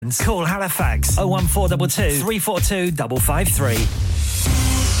Midlands. Call Halifax 01422 342 553.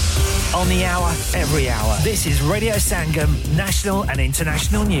 On the hour, every hour. This is Radio Sangam, national and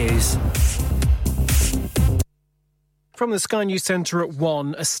international news. From the Sky News Centre at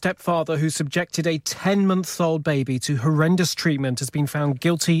 1, a stepfather who subjected a 10-month-old baby to horrendous treatment has been found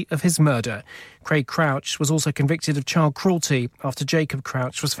guilty of his murder. Craig Crouch was also convicted of child cruelty after Jacob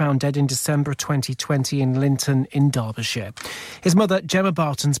Crouch was found dead in December 2020 in Linton in Derbyshire. His mother, Gemma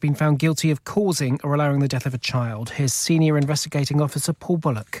Barton's been found guilty of causing or allowing the death of a child. His senior investigating officer, Paul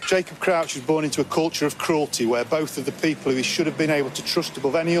Bullock. Jacob Crouch was born into a culture of cruelty where both of the people who he should have been able to trust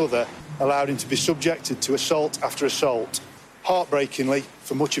above any other allowed him to be subjected to assault after assault. Heartbreakingly,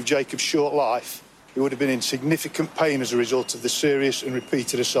 for much of Jacob's short life, he would have been in significant pain as a result of the serious and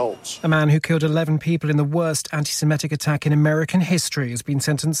repeated assaults. A man who killed 11 people in the worst anti-Semitic attack in American history has been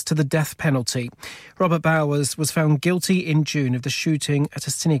sentenced to the death penalty. Robert Bowers was found guilty in June of the shooting at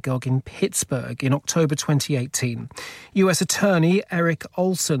a synagogue in Pittsburgh in October 2018. US Attorney Eric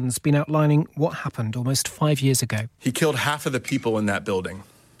Olson's been outlining what happened almost 5 years ago. He killed half of the people in that building.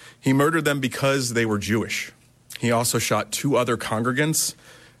 He murdered them because they were Jewish. He also shot 2 other congregants,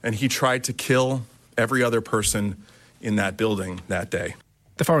 and he tried to kill every other person in that building that day.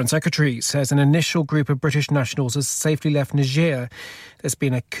 The Foreign Secretary says an initial group of British nationals has safely left Niger. There's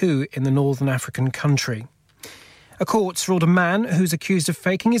been a coup in the northern African country. A court's ruled a man who's accused of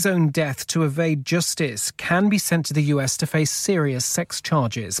faking his own death to evade justice can be sent to the US to face serious sex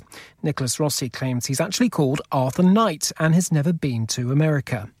charges. Nicholas Rossi claims he's actually called Arthur Knight and has never been to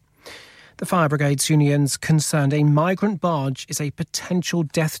America. The fire brigades union's concerned a migrant barge is a potential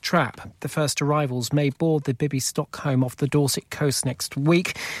death trap. The first arrivals may board the Bibby Stockholm off the Dorset coast next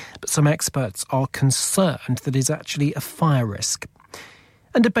week, but some experts are concerned that it's actually a fire risk.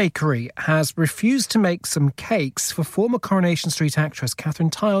 And a bakery has refused to make some cakes for former Coronation Street actress Catherine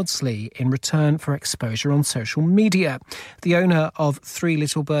Tyldesley in return for exposure on social media. The owner of Three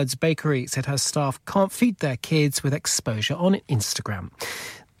Little Birds Bakery said her staff can't feed their kids with exposure on Instagram.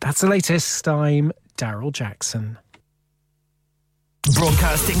 That's the latest. I'm Daryl Jackson.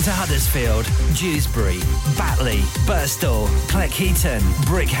 Broadcasting to Huddersfield, Dewsbury, Batley, Birstall, Cleckheaton,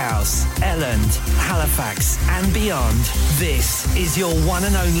 Brickhouse, Elland, Halifax and beyond. This is your one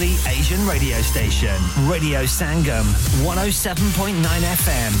and only Asian radio station. Radio Sangam, 107.9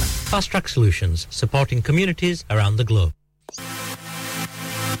 FM. Fast Track Solutions, supporting communities around the globe.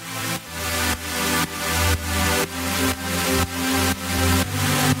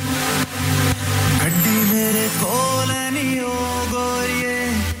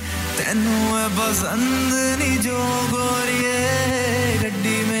 पसंद नी जो गोरिए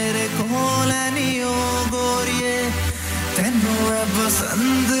गड्डी मेरे कोल नी ओ गोरिए तेनू है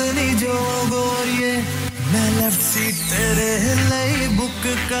पसंद नी जो गोरिए मैं left seat तेरे लिए बुक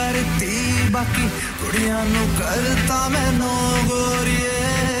करती बाकी कुड़ियां नु करता मैं नो गोरिए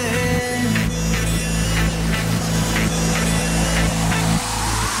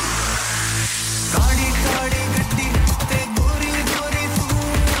काड़ी काड़ी गड्डी ते गोरी गोरी तू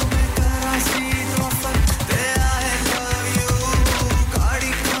मैं करा सी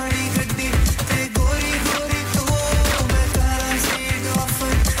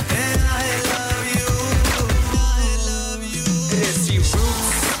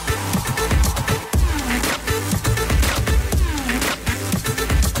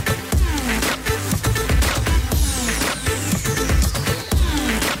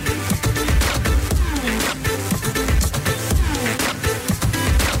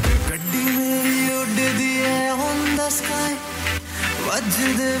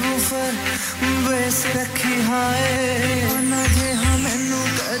रखी हाय ना जे हमनू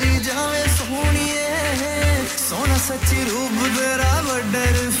करी जावे सोहणीए सोना सच्ची रूप तेरा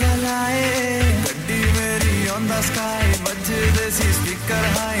बडर फैलाए गड्डी मेरी ऑन द स्काई बजदे सी स्पीकर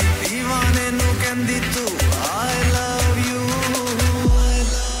हाई दीवाने नु कहंदी तू आई लव यू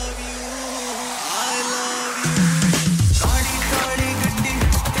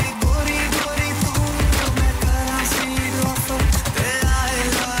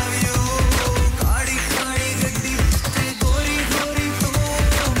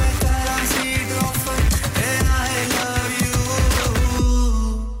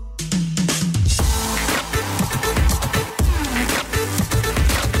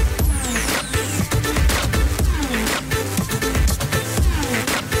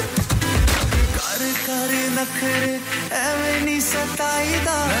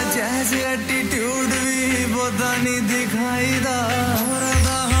एटीट्यूड भी बोदा नहीं दिखाईदा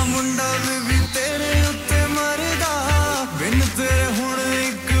औरदा मुंडा भी तेरे उत्ते मरदा बिन तेरे हुण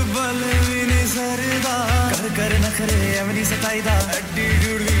एक बल भी नहीं सरदा कर कर नखरे एवनी सताईदा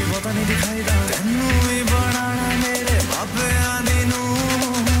एटीट्यूड भी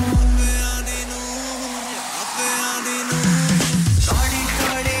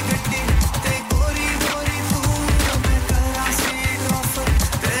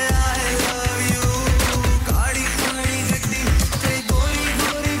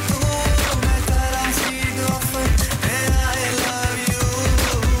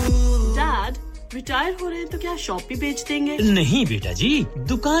क्या शॉप भी बेच देंगे? नहीं बेटा जी,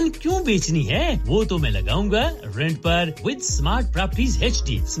 दुकान क्यों बेचनी है? वो तो मैं लगाऊंगा रेंट पर with smart properties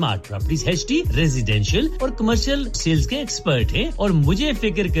HD. Smart properties HD residential और कमर्शियल सेल्स के एक्सपर्ट हैं और मुझे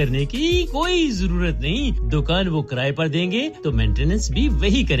फिक्र करने की कोई जरूरत नहीं। दुकान वो किराए पर देंगे तो मेंटेनेंस भी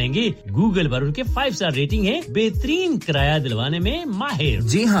वही करेंगे। गूगल पर उनके 5 स्टार रेटिंग है, बेहतरीन किराया दिलवाने में माहिर।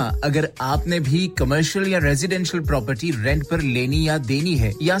 जी हां, अगर आपने भी कमर्शियल या रेजिडेंशियल प्रॉपर्टी रेंट पर लेनी या देनी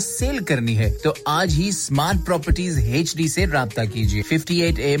है या सेल करनी है तो आज ही स्मार्ट प्रॉपर्टीज एचडी से राब्ता कीजिए।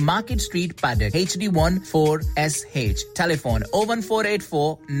 58A market street Paddock HD14SH। Telephone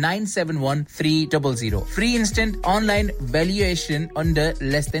 01484 971 300। Free instant online valuation under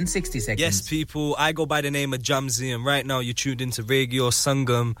less than 60 seconds. Yes, people, I go by the name of Jamzi, and right now you're tuned into Radio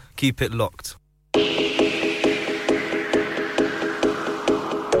Sangam. Keep it locked.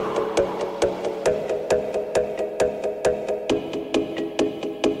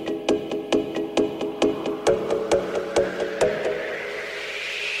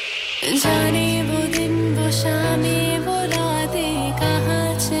 जाने वो दिन वो शामें वो रातें कहाँ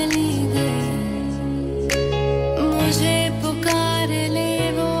चली गई मुझे पुकार ले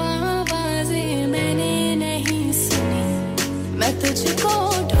वो आवाज़ें मैंने नहीं सुनी मैं तुझको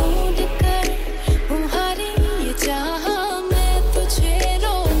ढूंढ कर हूँ हारी ये चाहा मैं तुझे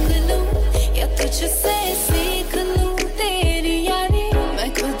रोक लूँ या तुझसे सीख लूँ तेरी यारी मैं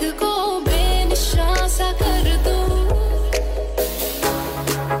खुद को बेनिशान सा कर दूँ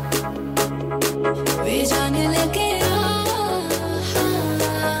वे जाने लगे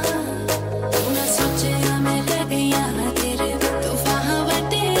तू ना सोचे मैं लग यहाँ तेरे तो वहाँ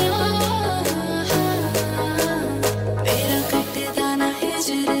बटे मेरा कटता ना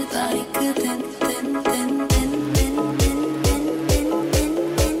हिजरता एक दिन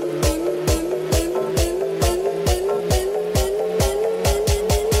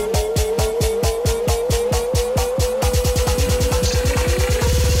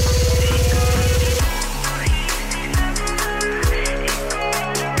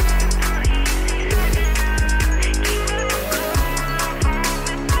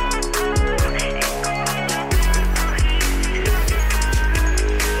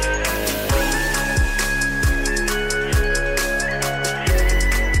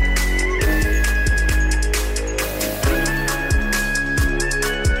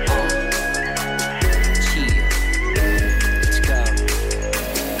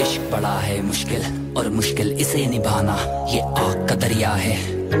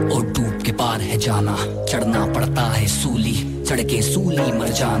चढ़ना पड़ता है सूली चढ़ के सूली मर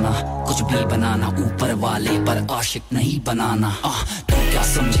जाना कुछ भी बनाना ऊपर वाले पर आशिक नहीं बनाना तू क्या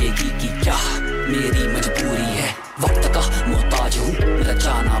समझेगी कि क्या मेरी मजबूरी है वक्त का मोहताज हूँ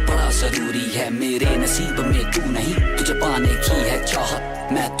रचाना बड़ा जरूरी है मेरे नसीब में तू नहीं तुझे पाने की है चाहत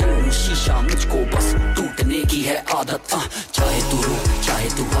मैं तू हूँ शीशा मुझको बस टूटने की है आदत चाहे तू रो चाहे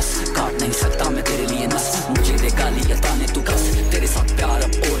तू हंस काट नहीं सकता मैं तेरे लिए नस मुझे दे गाली या ताने तू कस तेरे साथ प्यार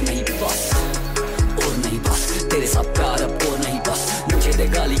अब और नहीं बस तेरे साथ प्यार अब और नहीं बस मुझे दे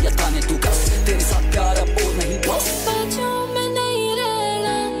गाली या ताने तू कस तेरे साथ प्यार अब और नहीं बस बाजों में नहीं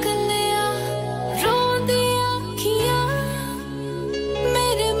रहना कलिया रो दिया किया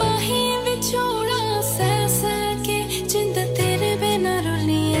मेरे माही विछोड़ा सह सह के जिंद तेरे बिना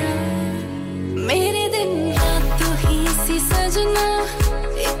रुलिया मेरे दिन रात तू ही सी सजना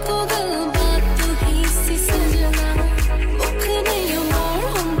एको गल बात तू ही सी सजना मुख नहीं मोड़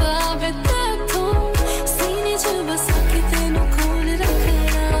हुंदा बेता बस के तेनू खोल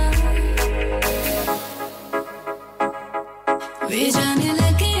रखना वे जाने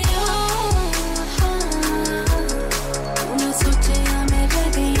लगे तू ना सोचे मैं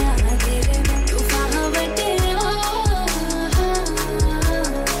लग यहाँ तेरे तू वहाँ बटे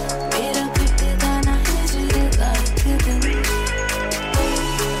मेरा कटता ना हिजरता एक दिन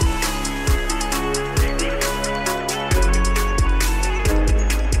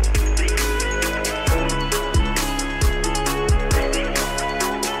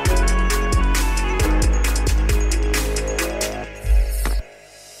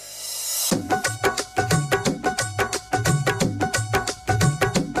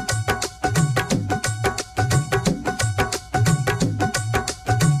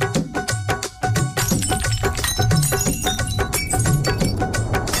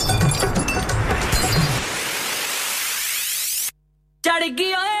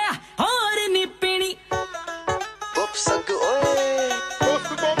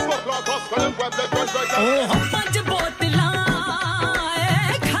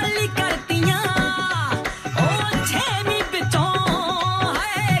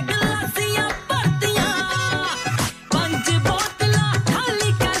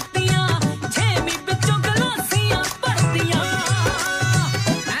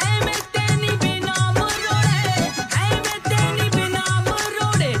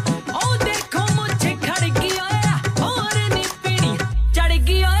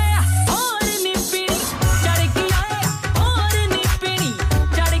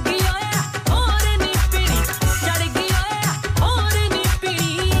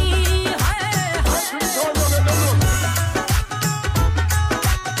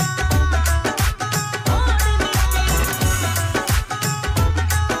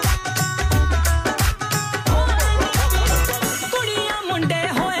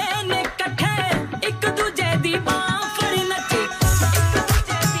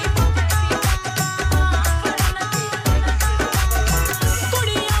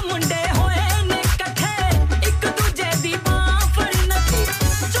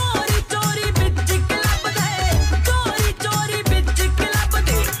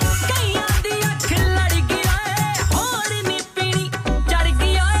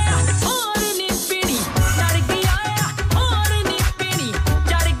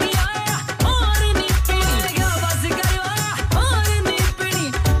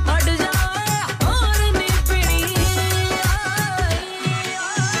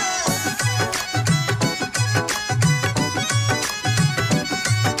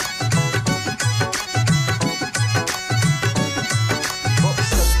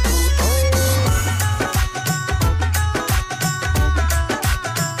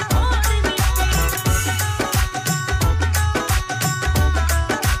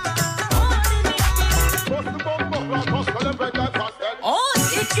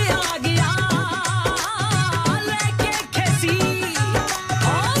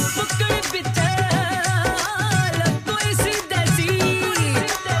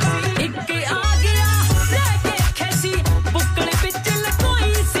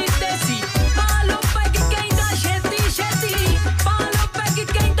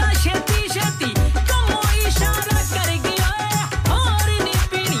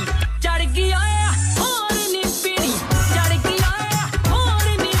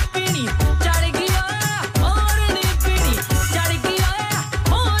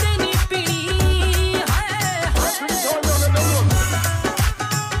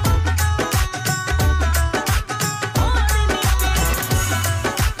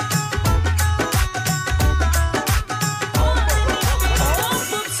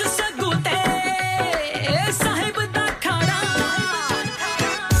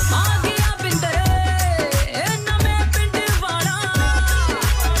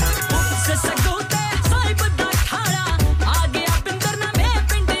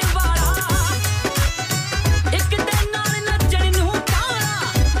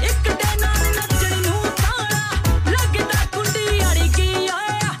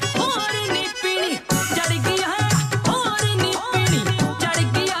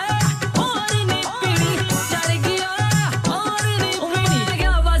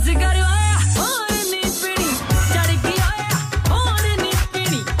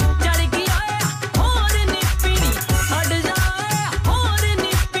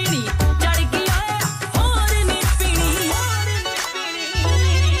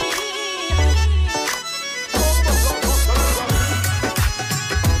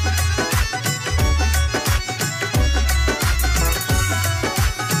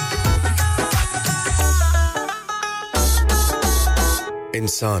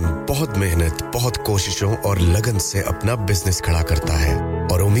इंसान बहुत मेहनत, बहुत कोशिशों और लगन से अपना बिजनेस खड़ा करता है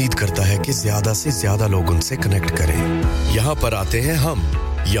और उम्मीद करता है कि ज्यादा से ज्यादा लोग उनसे कनेक्ट करें। यहाँ पर आते हैं हम,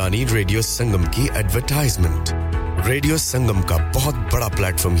 यानी रेडियो संगम की एडवर्टाइजमेंट। रेडियो संगम का बहुत बड़ा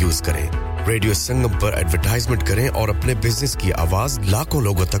प्लेटफॉर्म यूज करें। रेडियो संगम पर एडवर्टाइजमेंट करें और अपने बिजनेस की आवाज लाखों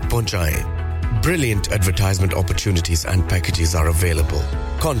लोगों तक पहुंचाएं। Brilliant advertisement opportunities and packages are available.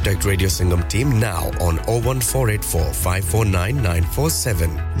 Contact Radio Singham team now on 01484 549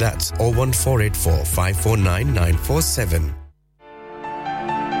 947. That's 01484 549 947.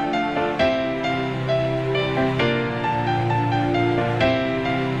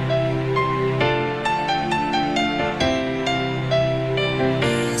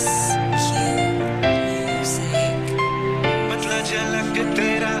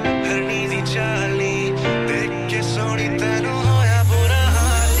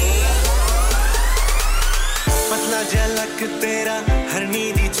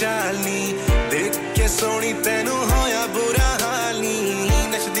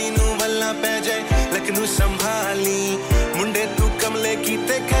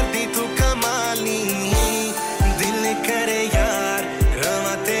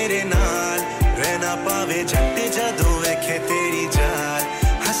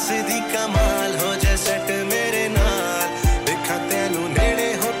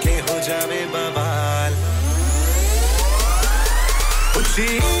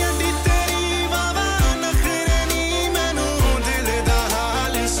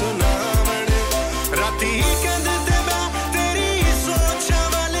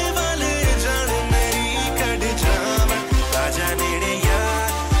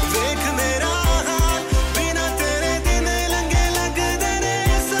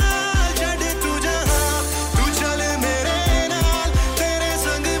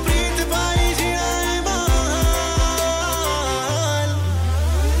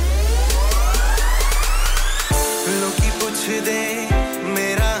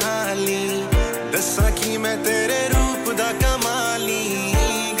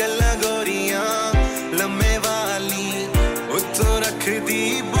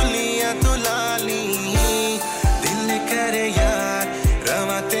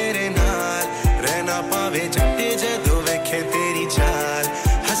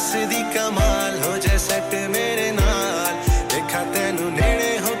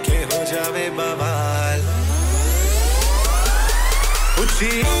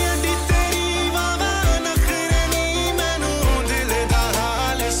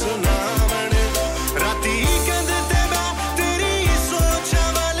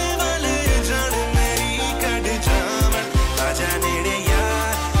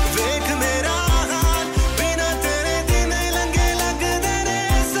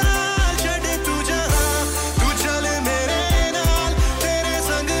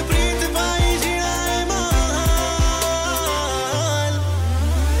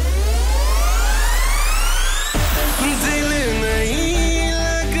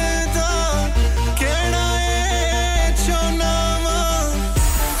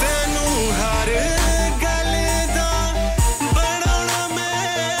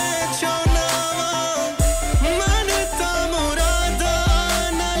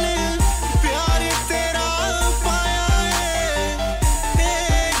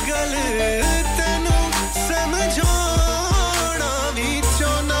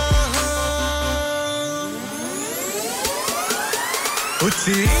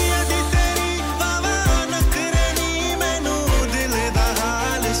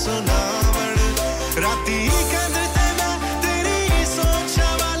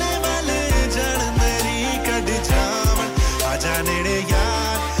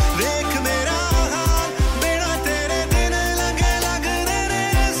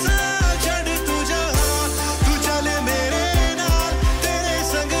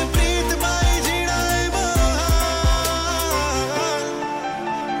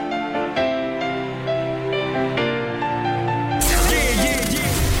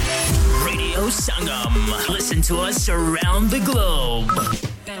 Around the globe.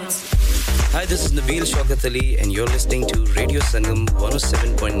 Hi, this is Nabil Shaukat Ali and you're listening to Radio Sangam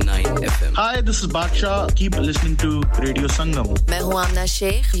 107.9 FM. Hi, this is Baksha. Keep listening to Radio Sangam. मैं हूँ आमना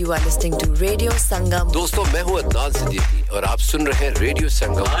Sheikh. You are listening to Radio Sangam. दोस्तों, मैं हूँ अदनान सिद्दीकी और आप सुन रहे हैं Radio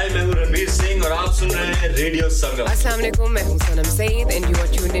Sangam. Hi, मैं हूँ रणवीर सिंह और आप सुन रहे हैं Radio Sangam. अस्सलाम वालेकुम, मैं हूँ सनम Saeed and you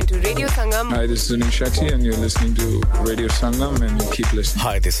are tuned into Radio Sangam. Hi, this is Sunil Shetty and you're listening to Radio Sangam and you keep listening.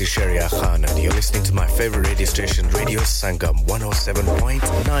 Hi, this is Sharia Khan and you're listening to my favorite radio station Radio Sangam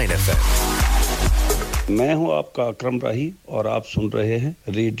 107.9 FM. मैं हूं आपका अकरम राही और आप सुन रहे हैं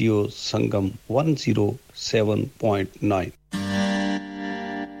radio संगम 107.9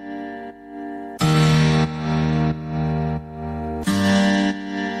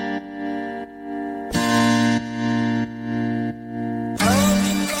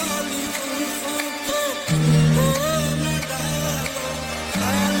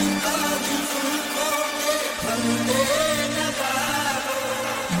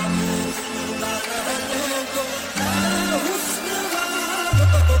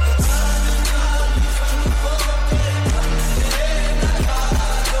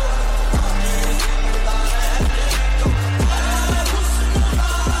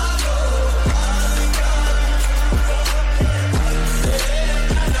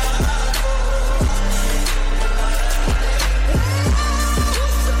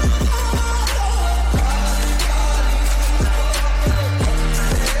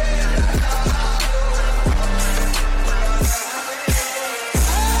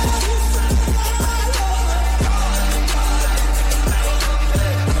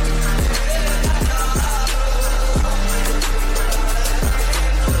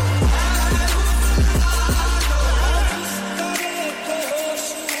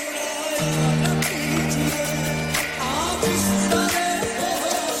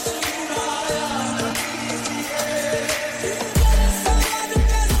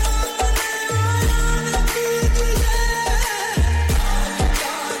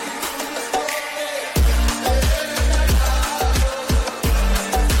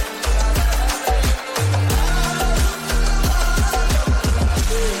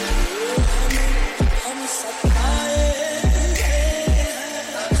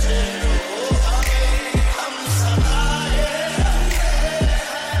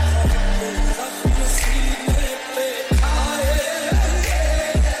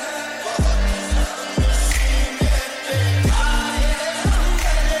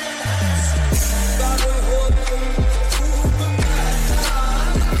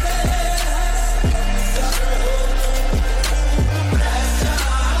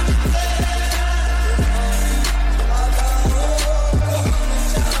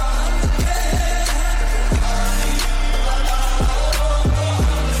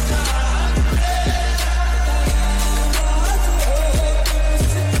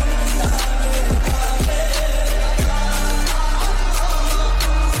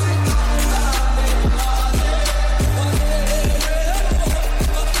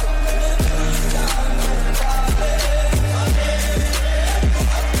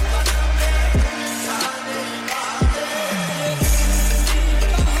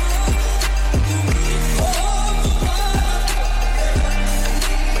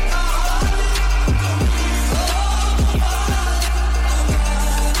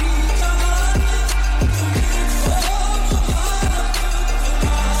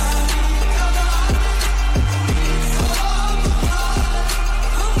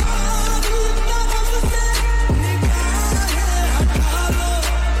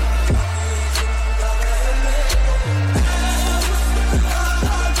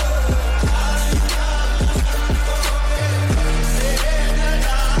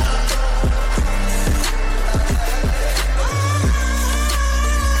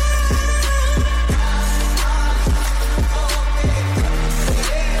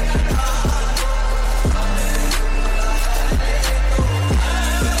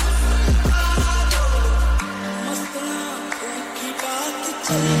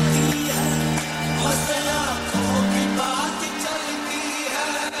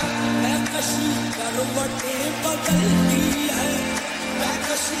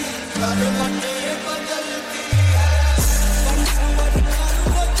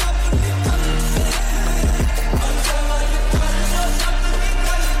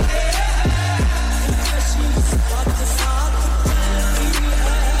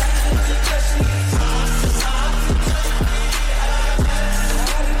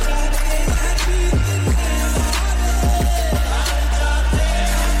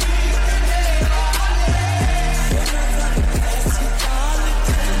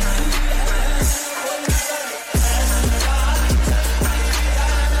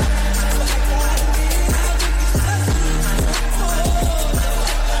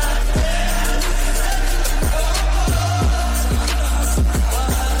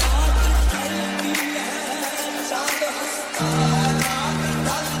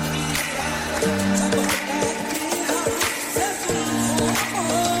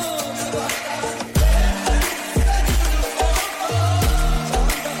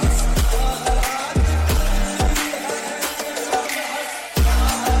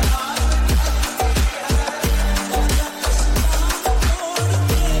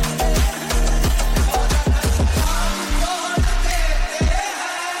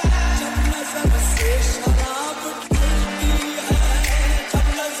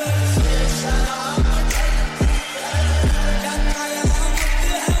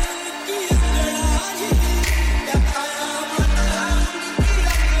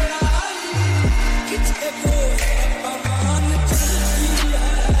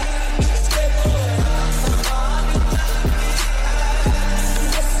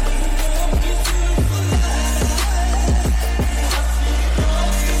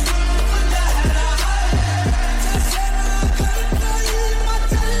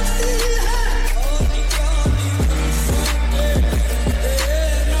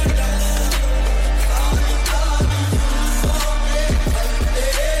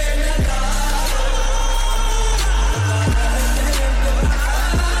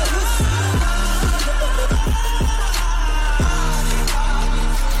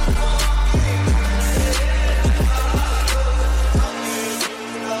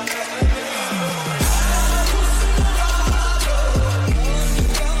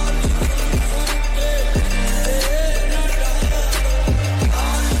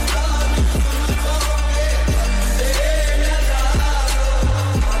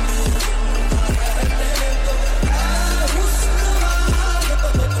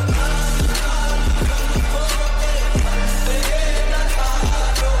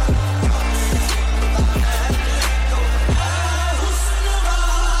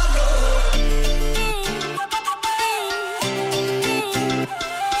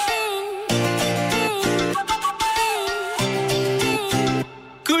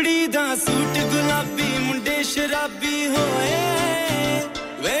 ਕੁੜੀ ਦਾ suit ਗੁਲਾਬੀ ਮੁੰਡੇ ਸ਼ਰਾਬੀ ਹੋਏ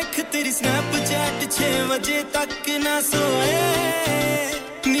ਵੇਖ ਤੇਰੀ ਸਨੈਪਚੈਟ 6 ਵਜੇ ਤੱਕ ਨਾ ਸੋਏ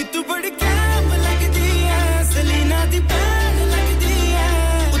ਨੀ ਤੂੰ ਬੜੀ ਕੈਮ ਲੱਗਦੀ ਐ ਸਲੀਨਾ ਦੀ ਭੈਣ ਲੱਗਦੀ ਐ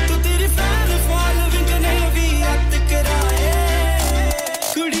ਉੱਤੋਂ ਤੇਰੀ ਫੈਨ ਫਾਲੋਇੰਗ ਨੇ ਵੀ ਹੱਥ ਕਰਾਏ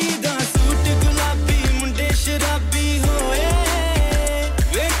ਕੁੜੀ ਦਾ ਸੂਟ ਗੁਲਾਬੀ ਮੁੰਡੇ ਸ਼ਰਾਬੀ ਹੋਏ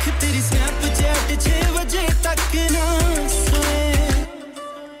ਵੇਖ ਤੇਰੀ ਸਨੈਪਚੈਟ 6 ਵਜੇ ਤੱਕ ਨਾ ਸੋਏ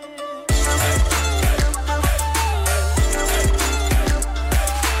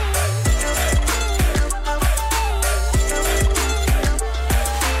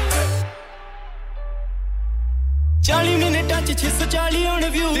ਮਿੰਟਾਂ 'ਚ 640 ਹੁਣ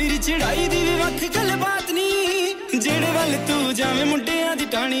ਵਿਊ ਤੇਰੀ ਚੜਾਈ ਦੀ ਵੀ ਵੱਖ ਗੱਲ ਬਾਤ ਨਹੀਂ ਜਿਹੜੇ ਵੱਲ ਤੂੰ ਜਾਵੇਂ ਮੁੰਡਿਆਂ ਦੀ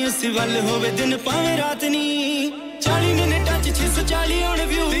ਟਾਣੀ ਉਸੇ ਵੱਲ ਹੋਵੇ ਦਿਨ ਭਾਵੇਂ ਰਾਤ ਨਹੀਂ 40 ਮਿੰਟਾਂ 'ਚ 640 ਹੁਣ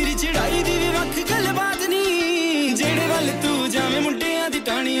ਵਿਊ ਤੇਰੀ ਚੜਾਈ ਦੀ ਵੀ ਵੱਖ ਗੱਲ ਬਾਤ ਨਹੀਂ ਜਿਹੜੇ ਵੱਲ ਤੂੰ ਜਾਵੇਂ ਮੁੰਡਿਆਂ ਦੀ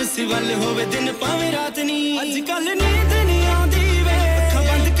ਟਾਣੀ ਉਸੇ ਵੱਲ ਹੋਵੇ ਦਿਨ ਭਾਵੇਂ ਰਾਤ ਨਹੀਂ ਅੱਜ ਕੱਲ ਨੀਂਦ ਨਹੀਂ ਆਉਂਦੀ ਵੇ ਅੱਖਾਂ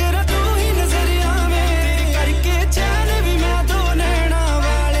ਬੰਦ ਕਰਾਂ ਤੂੰ ਹੀ ਨਜ਼ਰ ਆਵੇਂ ਤੇਰੇ ਕਰਕੇ ਚੈਨ ਵੀ ਮੈਂ ਦੋ ਨੈਣਾ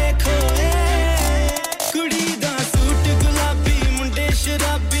ਵਾਲੇ ਖੋਏ ਕੁੜੀ ਦਾ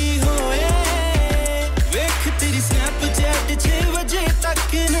ਸ਼ਰਾਬੀ ਹੋਏ ਵੇਖ ਤੇਰੀ ਸਨੈਪਚੈਟ 6 ਵਜੇ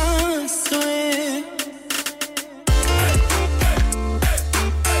ਤੱਕ ਨਾ ਸੋਏ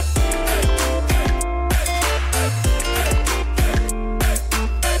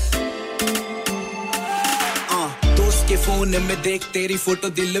फोन में देख तेरी फोटो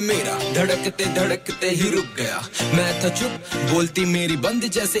दिल मेरा धड़कते ही रुक गया मैं था चुप बोलती मेरी बंद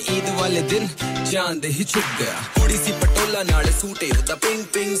जैसे ईद वाले दिन चांद ही छुप गया थोड़ी सी पटोला नाले सूटे होता पिंग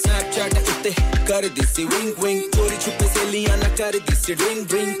पिंग स्नैपचैट उत्ते कर दिसी विंग विंग चोरी छुपे से लिया ना कर दिसी ड्रिंक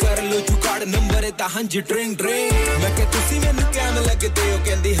ड्रिंक कर लो जुगाड़ नंबर है ताहंज ड्रिंक ड्रिंक मैं कह तुसी मैनू कैन लगदे हो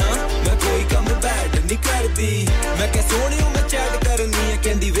कहंदी हां मैं कोई काम बैड नहीं करदी मैं कह सोहणियो मैं चैट करनी है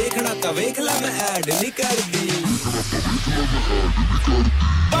कहंदी वेखना ता वेख ला मैं ऐड नहीं करदी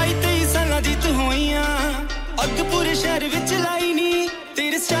 22 ਸਾਲਾਂ ਦੀ ਤੂੰ ਹੋਈਆਂ ਅੱਗ ਪੂਰੇ ਸ਼ਹਿਰ ਵਿੱਚ ਲਾਈ ਨੀ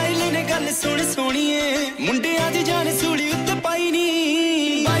ਤੇਰੇ ਸਟਾਈਲ ਨੇ ਗੱਲ ਸੁਣ ਸੋਣੀਏ ਮੁੰਡਿਆਂ ਦੀ ਜਾਨ ਸੂਲੀ ਉੱਤੇ ਪਾਈ ਨੀ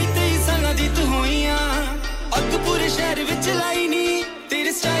 22 ਸਾਲਾਂ ਦੀ ਤੂੰ ਹੋਈਆਂ ਅੱਗ ਪੂਰੇ ਸ਼ਹਿਰ ਵਿੱਚ ਲਾਈ ਨੀ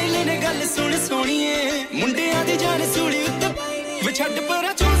ਤੇਰੇ ਸਟਾਈਲ ਨੇ ਗੱਲ ਸੁਣ ਸੋਣੀਏ ਮੁੰਡਿਆਂ ਦੀ ਜਾਨ ਸੂਲੀ ਉੱਤੇ ਪਾਈ ਨੀ ਵੇ ਛੱਡ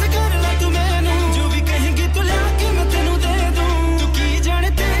ਪਰਾਂ ਚੂਜ਼ ਕਰ ਲੈ ਤੂੰ ਮੈਨੂੰ ਜੋ ਵੀ ਕਹੇਂਗੀ ਤੂੰ ਲਿਆ ਕੇ ਮੈਂ ਤੈਨੂੰ ਦੇ ਦੂੰ ਤੂੰ ਕੀ ਜਾਣੇ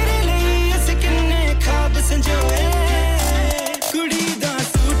ਤੇਰੇ ਲਈ ਅਸੀਂ ਕਿੰਨੇ ਖਾਬ ਸੰਜੋਏ ਕੁੜੀ ਦਾ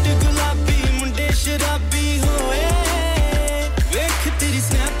ਸੂਟ ਗੁਲਾਬੀ ਮੁੰਡੇ ਸ਼ਰਾਬੀ ਹੋਏ ਵੇਖ ਤੇਰੀ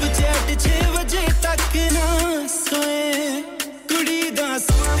ਸਨੈਪਚੈਟ 6 ਵਜੇ ਤੱਕ ਨਾ ਸੋਏ ਕੁੜੀ ਦਾ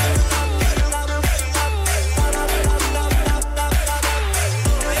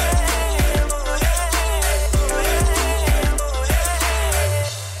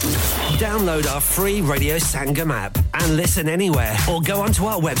Download our free Radio Sangam app and listen anywhere or go onto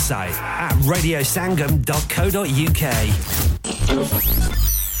our website at radiosangam.co.uk.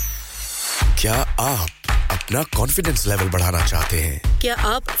 क्या आप अपना कॉन्फिडेंस लेवल बढ़ाना चाहते हैं? क्या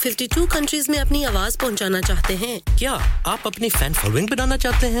आप 52 कंट्रीज में अपनी आवाज पहुंचाना चाहते हैं? क्या आप अपनी फैन फॉलोइंग बनाना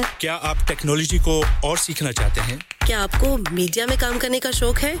चाहते हैं? क्या आप टेक्नोलॉजी को और सीखना चाहते हैं? क्या आपको मीडिया में काम करने का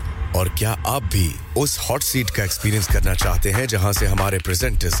शौक है? और क्या आप भी उस हॉट सीट का एक्सपीरियंस करना चाहते हैं जहां से हमारे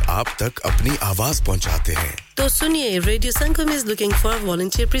प्रेजेंटर्स आप तक अपनी आवाज पहुंचाते हैं? तो सुनिए, Radio Sangam is looking for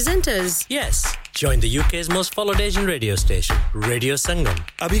volunteer presenters. Yes, join the UK's most followed Asian radio station, Radio Sangam.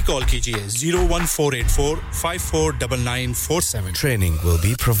 अभी कॉल कीजिए 01484 549947. Training will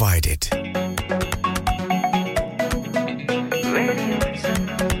be provided.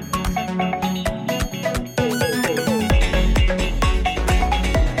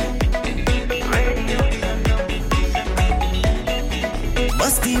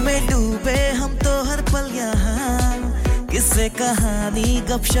 किससे कहानी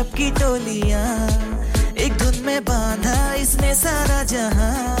गपशप की टोलियां एक धुन में बांधा इसने सारा जहां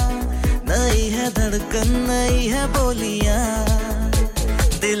नई है धड़कन नई है बोलियां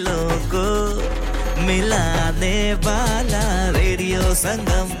दिलों को मिलाने वाला रेडियो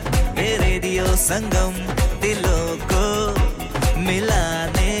संगम दिलों को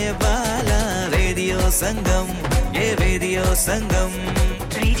मिलाने वाला रेडियो संगम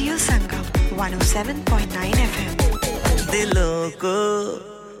 107.9 FM दिलों को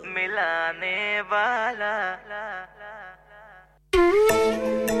मिलाने वाला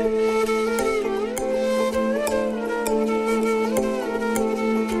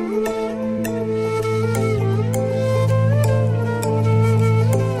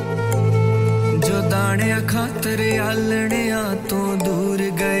जो दाने खातर आलणियां तो दूर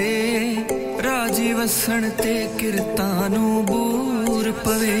गए राजी वसण ते किरतां नूं बूर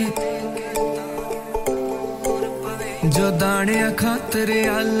पवे जो दाने खातर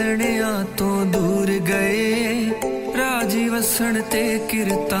आलणियां तो दूर गए राजी वसण ते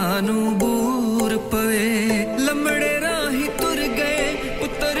किरतानु बूर पवे लंबड़े राही तुर गए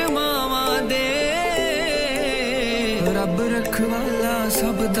पुत्र मावा दे रब रखवाला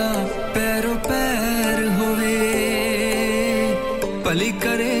सबदा पैरो पैर होवे पली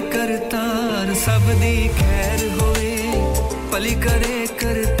करे करतार सबदी खैर होवे पली करे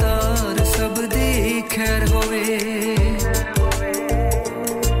करतार सबदी खैर होवे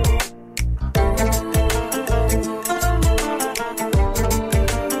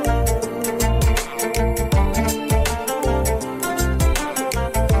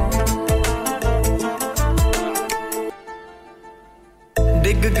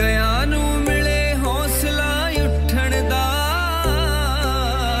डिग गया नु मिले हौसला उठण दा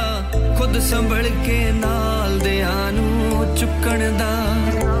खुद संभल के नाल दियां नु चुकण दा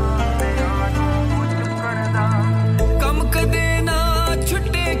कम कदे ना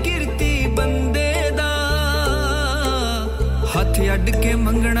छुटे कीर्ति बंदे दा हथ अड के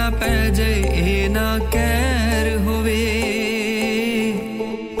मंगना पै जाए ए ना कहर होवे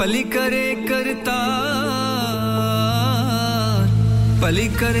पली करे करता पली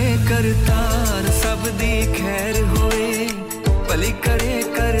करे करतार सबदी खैर होए पली करे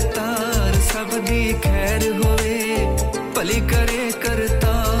करतार सबदी खैर होए पली करे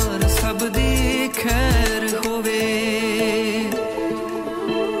करतार सबदी खैर होवे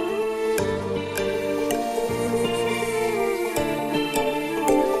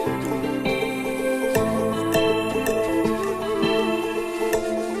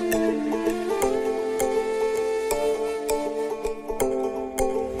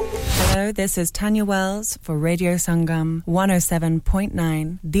This is Tanya Wells for Radio Sangam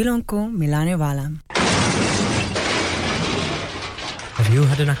 107.9 Dilon ko milane wala. Have you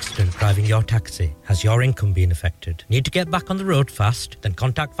had an accident driving your taxi? Has your income been affected? Need to get back on the road fast? Then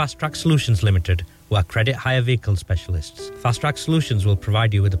contact Fast Track Solutions Limited, who are credit hire vehicle specialists. Fast Track Solutions will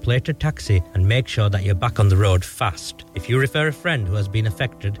provide you with a plated taxi and make sure that you're back on the road fast. If you refer a friend who has been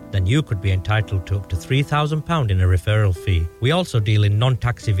affected, then you could be entitled to up to £3,000 in a referral fee. We also deal in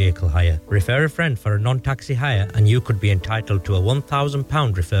non-taxi vehicle hire. Refer a friend for a non-taxi hire and you could be entitled to a £1,000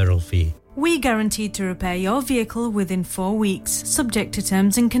 referral fee. We guarantee to repair your vehicle within 4 weeks, subject to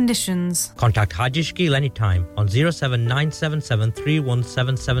terms and conditions. Contact Haji Shkil anytime on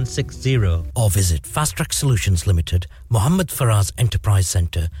 07977317760 or visit Fast Track Solutions Limited, Mohammed Faraz Enterprise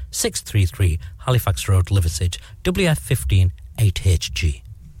Centre, 633 Halifax Road, Liversedge, WF15 8HG.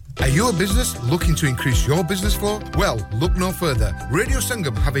 Are you a business looking to increase your business flow? Well, look no further. Radio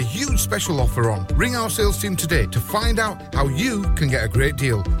Sangam have a huge special offer on. Ring our sales team today to find out how you can get a great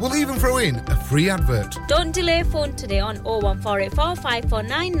deal. We'll even throw in a free advert. Don't delay, phone today on 01484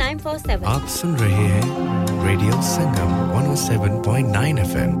 549 947. आप सुन रहे हैं Radio Sangam 107.9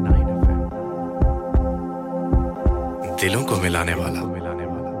 FM. दिलों को मिलाने वाला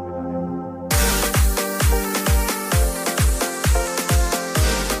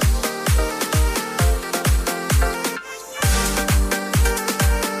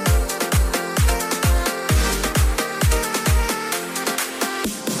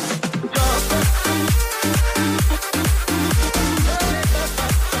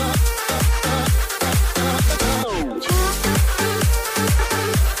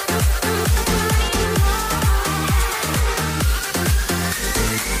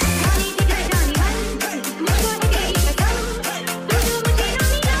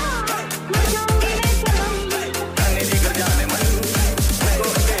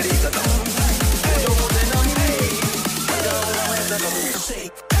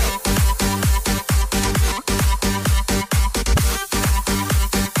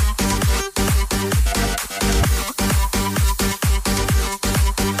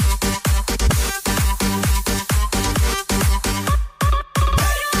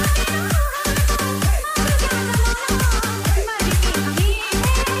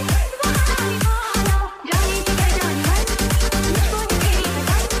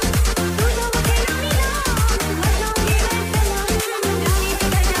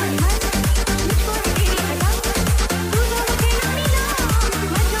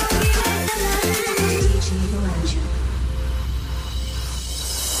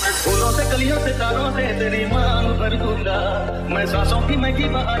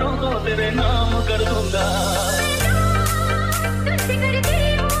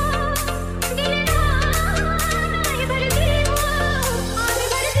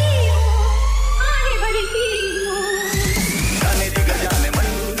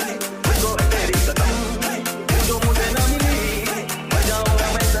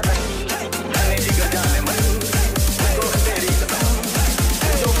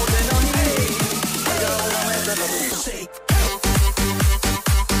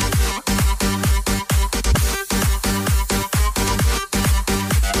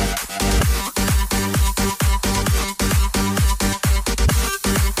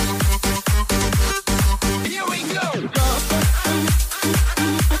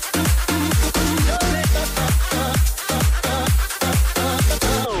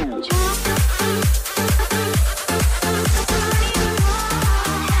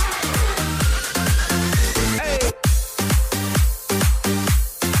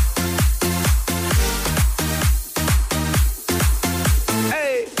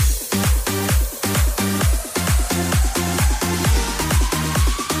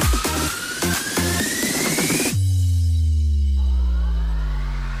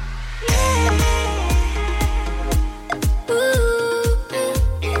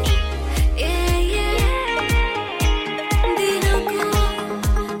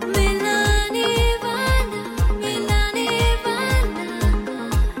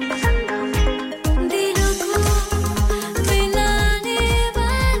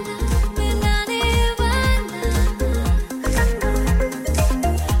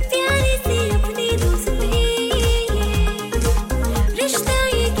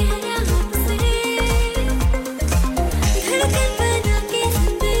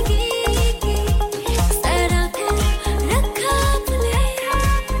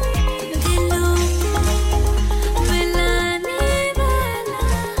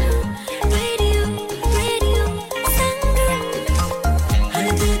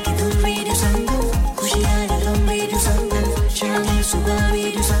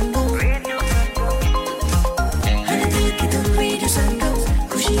radio संगम हर दिल की धुन रेडियो संगम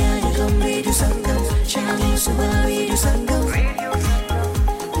खुशियाँ ये गम रेडियो संगम शाम सुबह रेडियो संगम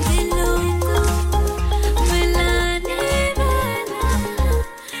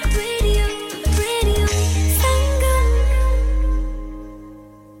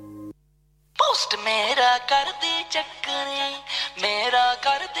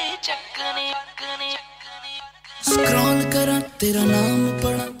स्क्रॉल करा तेरा नाम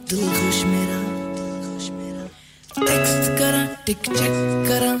पढ़ा दिल खुश मेरा टेक्स्ट करा टिक चेक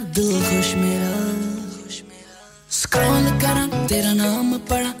करा दिल खुश मेरा स्क्रॉल करा तेरा नाम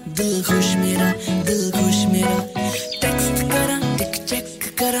पढ़ा दिल खुश मेरा टेक्स्ट करा टिक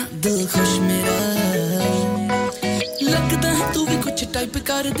चेक करा दिल खुश मेरा लगदा है तू भी कुछ टाइप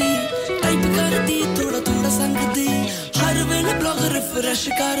कर दी थोड़ा थोड़ा संग दी हर वेले ब्लॉग रिफ्रेश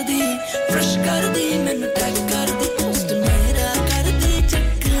कर दी मैनू टैग कर दी पोस्ट मेरा कर दी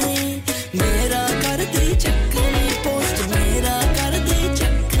चेक पोस्ट मेरा कर दी चेक पोस्ट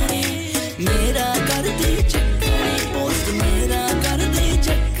मेरा कर दी चेक पोस्ट मेरा कर दी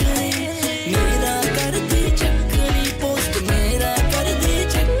चेक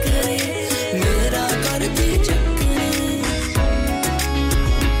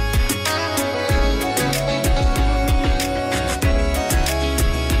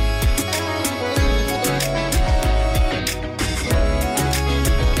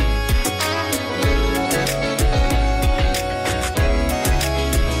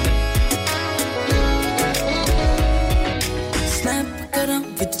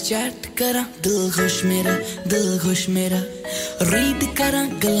चैट करा दिल खुश मेरा रीड करा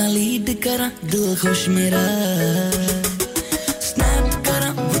गल्ला लीड करा दिल खुश मेरा स्नैप करा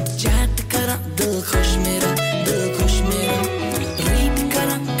विद चैट करा दिल खुश मेरा रीड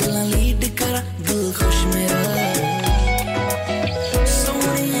करा गल्ला लीड करा दिल खुश मेरा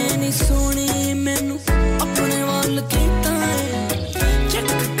सोनी मैनू अपने वाल कीता है चेक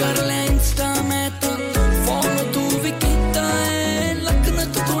कर ले इंस्टा मैं तो फॉलो तू भी कीता है लगना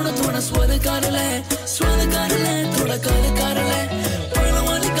तो थोड़ा स्वर कर ले थोड़ा कर ले पहला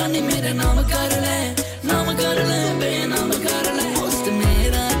वाली गानी मेरे नाम कर ले बेनाम कर ले पोस्ट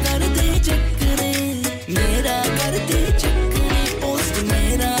मेरा कर दे चेक पोस्ट मेरा कर दे चेक पोस्ट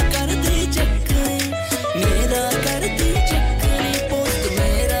मेरा कर दे चेक पोस्ट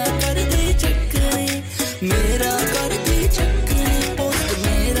मेरा कर दे चेक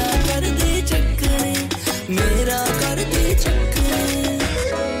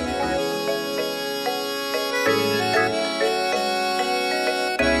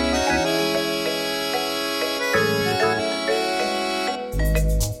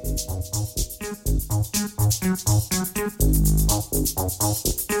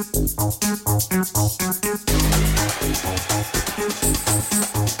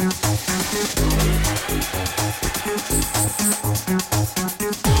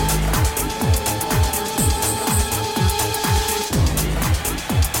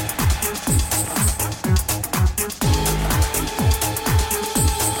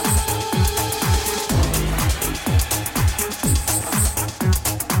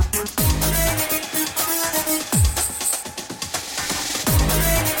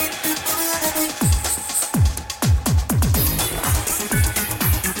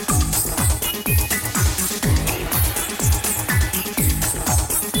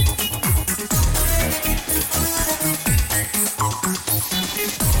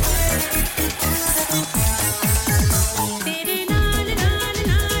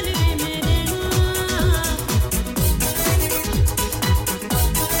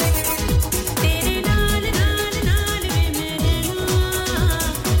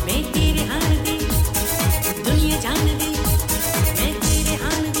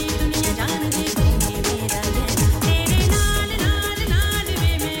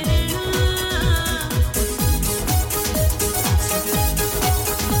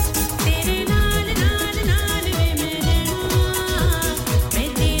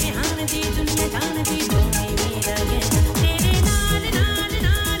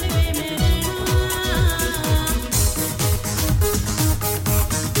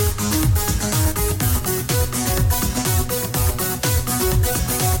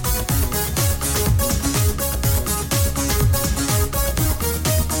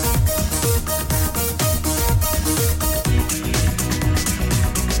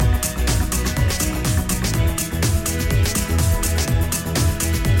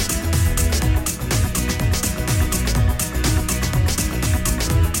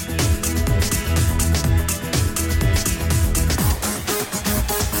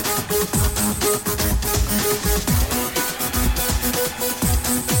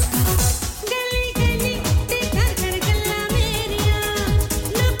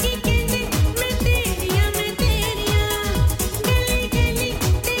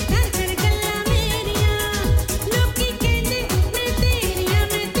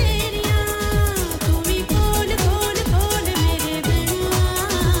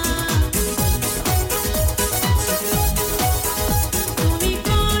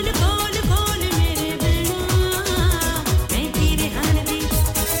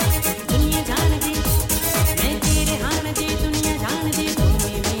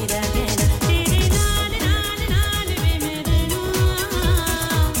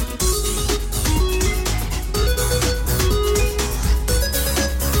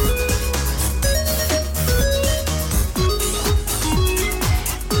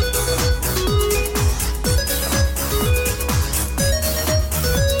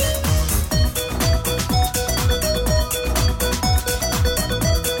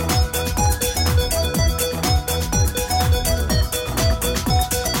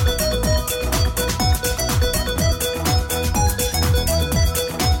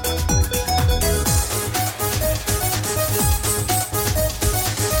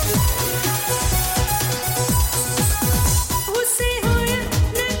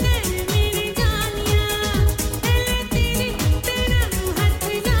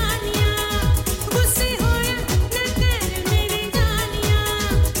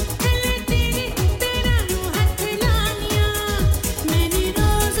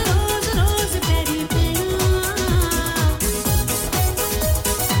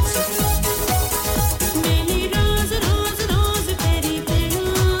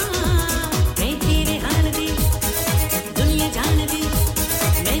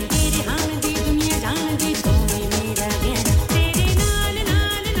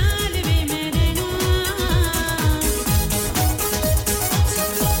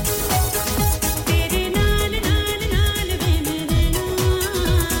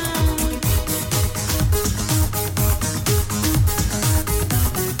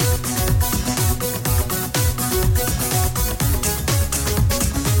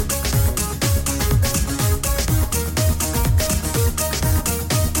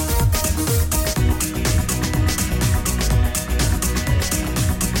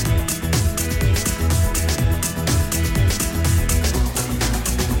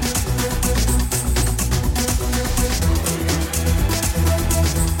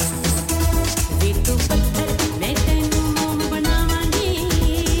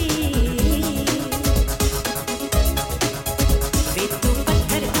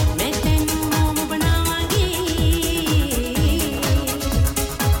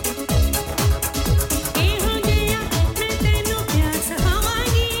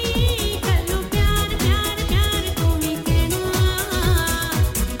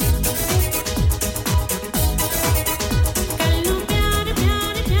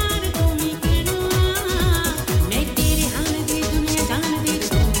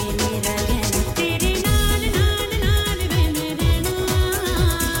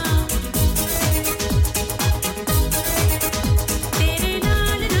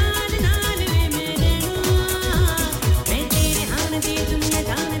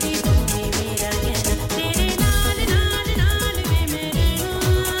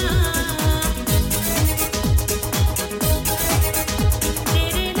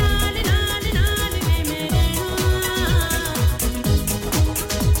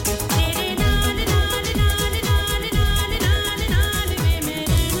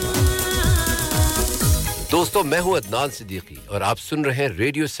दोस्तों मैं हूं अदनान सिद्दीकी और आप सुन रहे हैं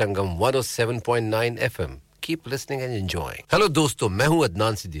radio Sangam 107.9 FM Keep listening and enjoying. Hello दोस्तों मैं हूं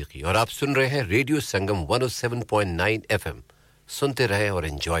अदनान सिद्दीकी और आप सुन रहे हैं रेडियो संगम 107.9 FM सुनते रहें और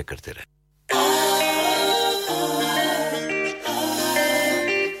एंजॉय करते रहें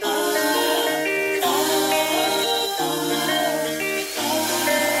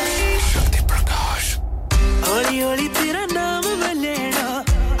शक्ति प्रकाश ओली ओली तेरा नाम मैं लेना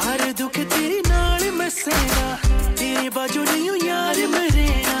हर दुख तेरी नाल मैं सेना तेरे बाजू नहीं हूं यार मेरे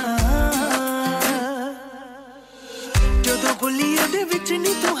ਜਦੋਂ ਬੁੱਲੀਆਂ ਦੇ ਵਿੱਚ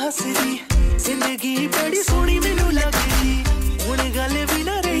ਨਹੀਂ ਤੂੰ ਹੱਸਦੀ ਜ਼ਿੰਦਗੀ ਬੜੀ ਸੋਹਣੀ ਮੈਨੂੰ ਲੱਗਦੀ ਹੁਣ ਗੱਲ ਵੀ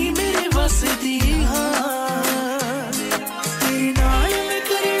ਨਾ ਰਹੀ ਮੇਰੇ ਵਸਦੀ ਤੇਰੇ ਨਾਲ ਮੈਂ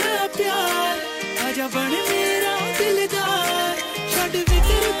ਕਰਨਾ ਪਿਆਰ ਆਜਾ ਬਣ ਮੇਰਾ ਦਿਲਦਾਰ ਛੱਡ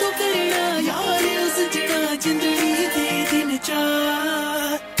ਫਿਕਰ ਤੂੰ ਕਰਨਾ ਯਾਰ ਉਸ ਜਿਹੜਾ ਜ਼ਿੰਦਗੀ ਦੇ ਦਿਨ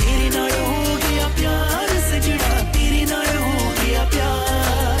ਚਾਰ ਤੇਰੇ ਨਾਲ ਹੋ ਗਿਆ ਪਿਆਰ ਸਜਣਾ ਤੇਰੇ ਨਾਲ ਹੋ ਗਿਆ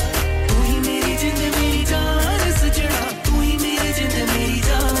ਪਿਆਰ ਤੂੰ ਹੀ ਮੇਰੀ ਜ਼ਿੰਦ ਮੇਰੀ ਜਾਨ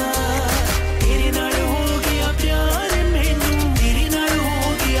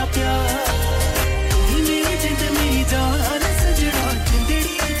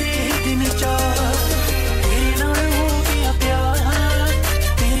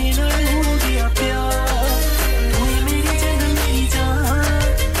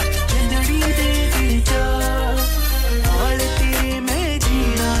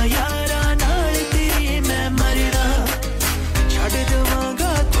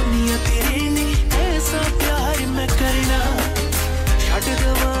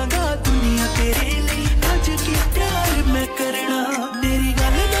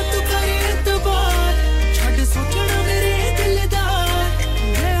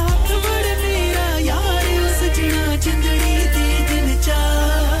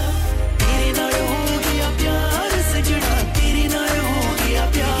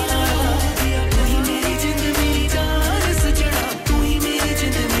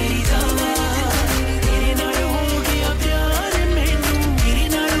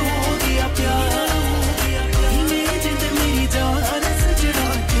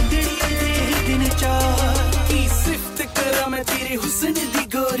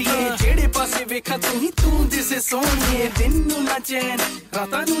ਵੇਖਾ ਤੂੰ ਹੀ ਤੂੰ ਦਿਸੇ ਸੋਹਣੀਏ ਦਿਨ ਨੂੰ ਨਾ ਚੈਨ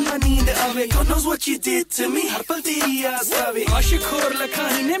ਰਾਤਾਂ ਨੂੰ ਨਾ ਨੀਂਦ ਆਵੇ God knows what you did to me ਹਰ ਪਲ ਤੇਰੀ ਆਸ ਆਵੇ ਆਸ਼ਿਕ ਹੋਰ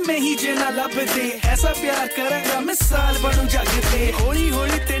ਲਖਾਣੀ ਨੇ ਮੈਂ ਹੀ ਜੇ ਨਾ ਲੱਭਦੇ ਐਸਾ ਪਿਆਰ ਕਰਾਂਗਾ ਮਿਸਾਲ ਬਣੂ ਜੱਗ ਤੇ ਹੌਲੀ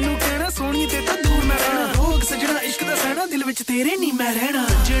ਹੌਲੀ ਤੈਨੂੰ ਕਹਿਣਾ ਸੋਹਣੀ ਤੇ ਤਾਂ ਦੂਰ ਮੈਂ ਰਹਿਣਾ ਰੋਗ ਸਜਣਾ ਇਸ਼ਕ ਦਾ ਸਹਿਣਾ ਦਿਲ ਵਿੱਚ ਤੇਰੇ ਨਹੀਂ ਮੈਂ ਰਹਿਣਾ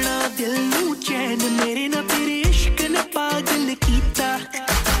ਜਣਾ ਦਿਲ ਨੂੰ ਚੈਨ ਮੇਰੇ ਨਾਲ ਤੇਰੇ ਇਸ਼ਕ ਨੇ ਪਾਗਲ ਕੀਤਾ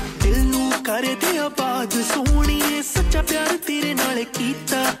ਦਿਲ ਨੂੰ ਕਰਦੇ ਆਬਾਦ ਸੋਹਣੀਏ ਸੱਚਾ ਪਿਆਰ ਤੇਰੇ ਨਾਲ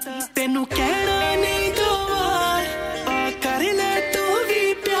ਕੀਤਾ ਤੈਨੂੰ ਕਹਿਣਾ ਨਹੀਂ ਗਵਾਰ ਆ ਕਰ ਲੈ ਤੂੰ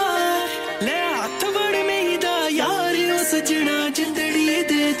ਵੀ ਪਿਆਰ ਲੈ ਹੱਥ ਵੜ ਮੇਰਾ ਯਾਰ ਉਹ ਸਜਣਾ ਜਿੰਦੜੀ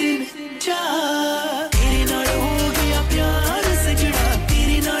ਦੇ ਦਿਨ ਚਾਰ ਤੇਰੇ ਨਾਲ ਹੋ ਗਿਆ ਪਿਆਰ ਸਜਣਾ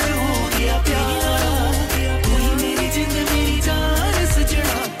ਤੇਰੇ ਨਾਲ ਹੋ ਗਿਆ ਪਿਆਰ ਤੂੰ ਹੀ ਮੇਰੀ ਜਿੰਦ ਮੇਰੀ ਜਾਨ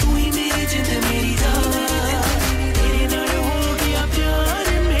ਸਜਣਾ ਤੂੰ ਹੀ ਮੇਰੀ ਜਿੰਦ ਮੇਰੀ ਜਾਨ ਤੇਰੇ ਨਾਲ ਹੋ ਗਿਆ ਪਿਆਰ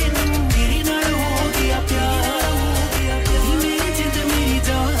ਮੈਨੂੰ ਤੇਰੇ ਨਾਲ ਹੋ ਗਿਆ ਪਿਆਰ ਤੂੰ ਹੀ ਮੇਰੀ ਜਿੰਦ ਮੇਰੀ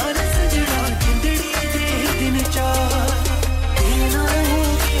ਜਾਨ ਸਜਣਾ ਜਿੰਦੜੀ ਦੇ ਦਿਨ ਚਾਰ ਤੇਰੇ ਨਾਲ ਹੋ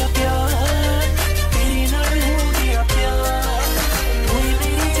ਗਿਆ ਪਿਆਰ ਤੇਰੇ ਨਾਲ ਹੋ ਗਿਆ ਪਿਆਰ ਤੂੰ ਹੀ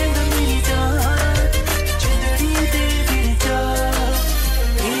ਮੇਰੀ ਜਿੰਦ ਮੇਰੀ ਜਾਨ ਜਿੰਦੜੀ ਦੇ ਦਿਨ ਚਾਰ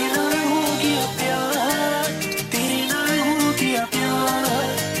ਤੇਰੇ ਨਾਲ ਹੋ ਗਿਆ ਪਿਆਰ ਤੇਰੇ ਨਾਲ ਹੋ ਗਿਆ ਪਿਆਰ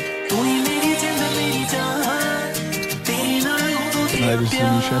ਤੂੰ ਹੀ ਮੇਰੀ ਜਿੰਦ ਮੇਰੀ ਜਾਨ ਤੇਰੇ ਨਾਲ ਹੋ ਗਿਆ Hi, this is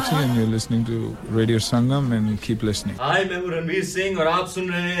Sunil Shetty and you're listening to Radio Sangam and keep listening. Hi, मैं हूं रणवीर सिंह और आप सुन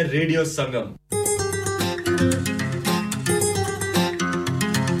रहे हैं रेडियो संगम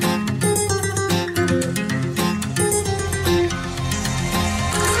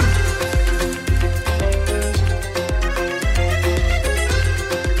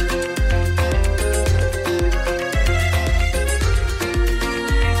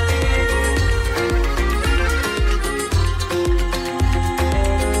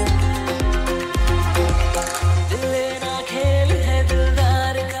दिल ना खेल है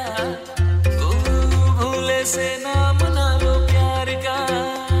दिलदार का भूले से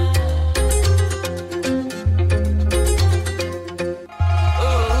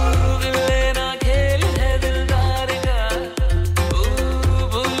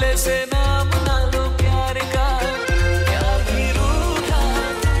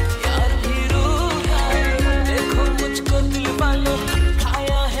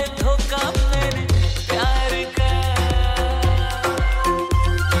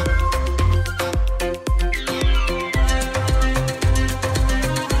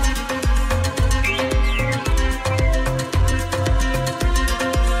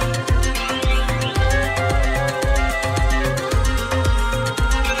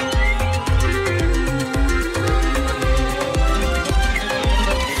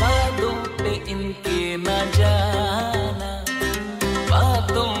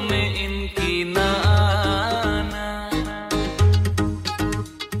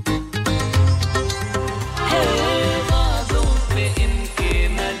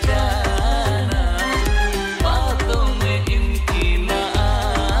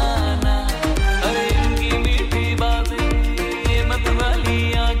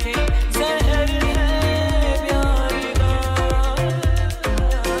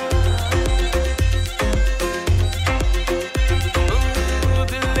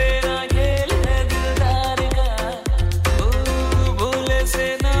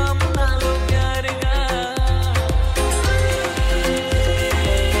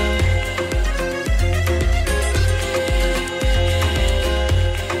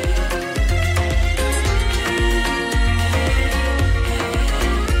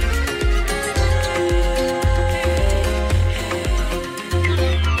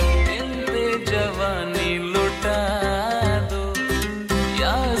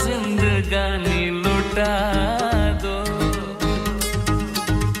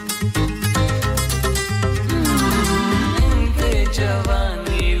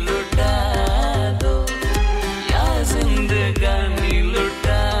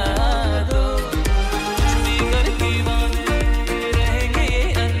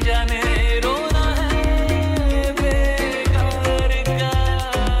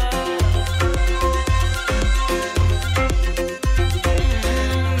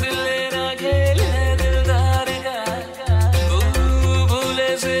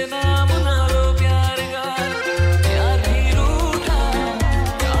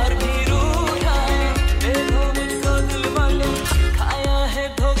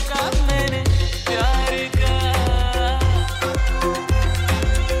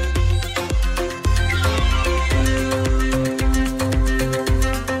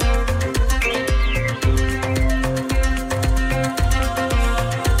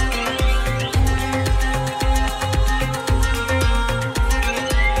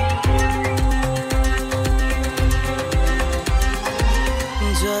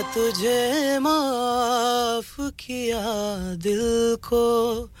जा तुझे माफ किया दिल को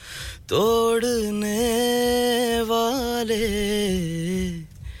तोड़ने वाले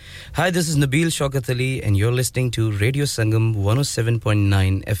Hi, this is Nabil Shaukat Ali and you're listening to Radio Sangam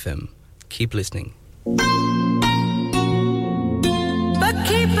 107.9 FM. Keep listening.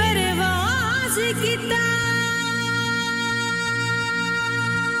 पक्की परवाज़ कीता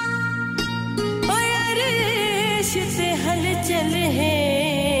ओ यार इश्क़ हलचल है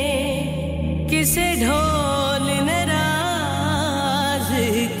किसे ढोल नाराज़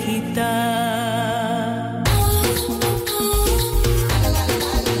कीता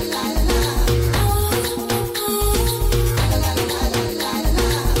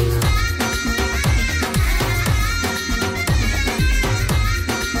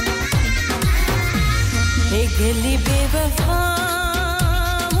गली बेवफा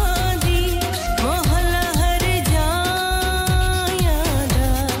दी मोहल्ला हर जायादा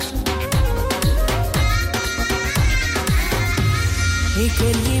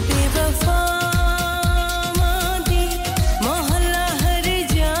गली बेवफा दी मोहल्ला हर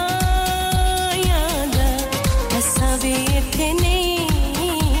जायादा ऐसा भी इतने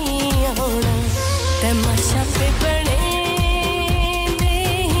होना तमाशा पे बने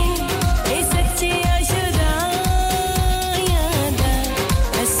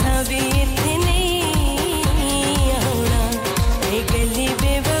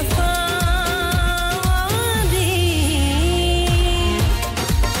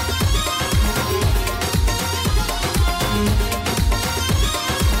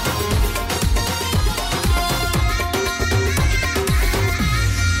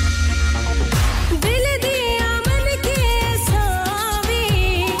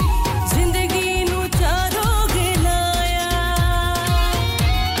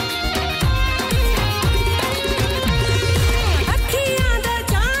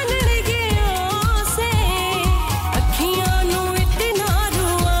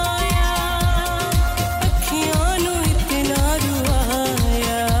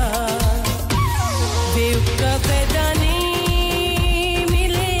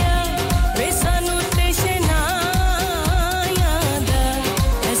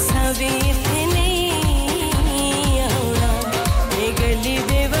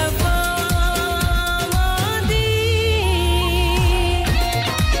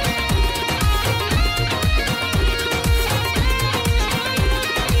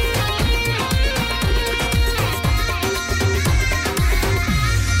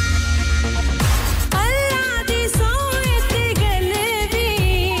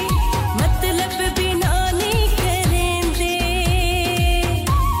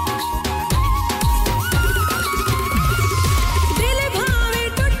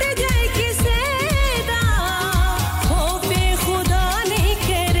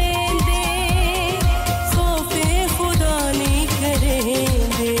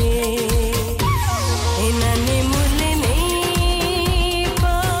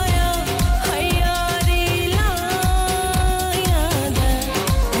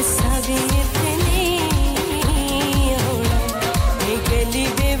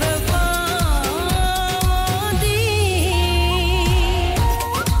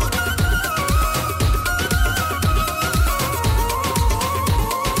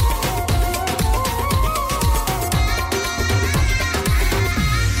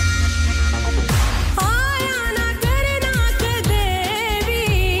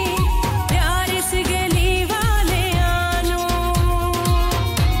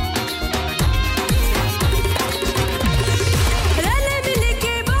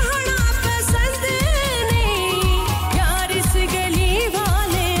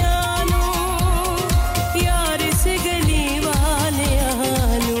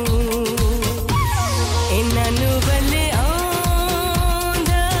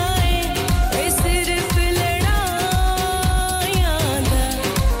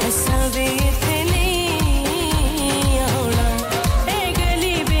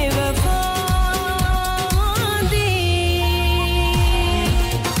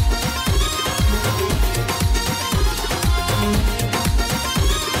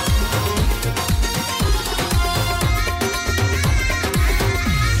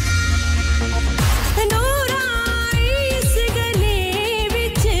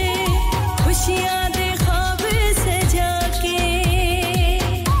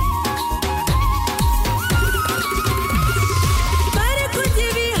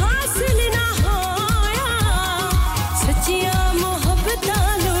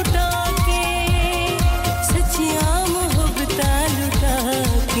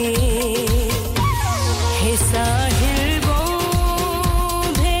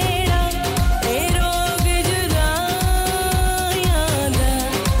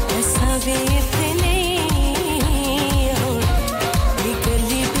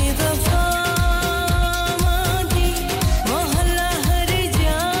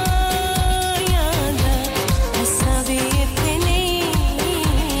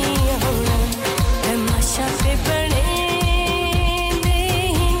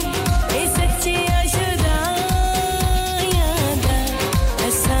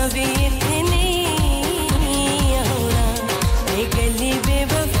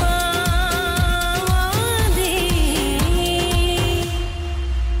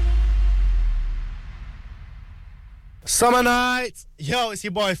Summer nights. Yo, it's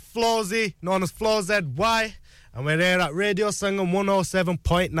your boy Flowzy, known as Flow ZY. And we're here at Radio Sangam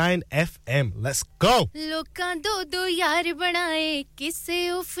 107.9 FM. Let's go. लोकां दो दो यार बनाए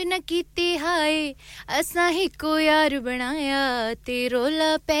किसे उफ न कीते हाय असा ही को यार बनाया ते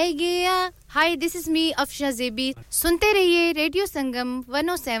रोला पै गया Hi, this is me, Afsha Zebi. सुनते रहिए Radio Sangam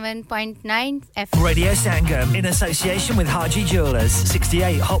 107.9 FM. Radio Sangam in association with Haji Jewellers,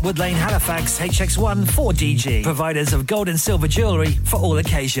 68 Hotwood Lane, Halifax, HX1 4DG. Providers of gold and silver jewellery for all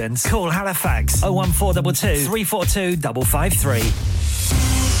occasions. Call Halifax 01422 342 553.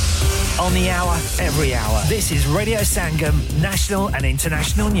 On the hour, every hour. This is Radio Sangam, national and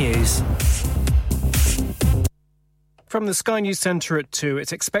international news. From the Sky News Centre at 2,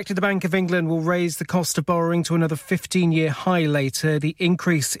 it's expected the Bank of England will raise the cost of borrowing to another 15-year high later. The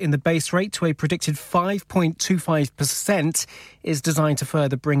increase in the base rate to a predicted 5.25% is designed to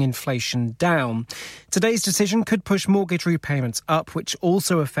further bring inflation down. Today's decision could push mortgage repayments up, which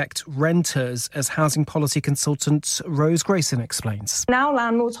also affect renters, as housing policy consultant Rose Grayson explains. Now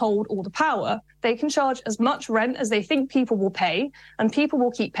landlords hold all the power. They can charge as much rent as they think people will pay, and people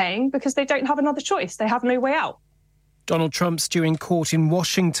will keep paying because they don't have another choice. They have no way out. Donald Trump's due in court in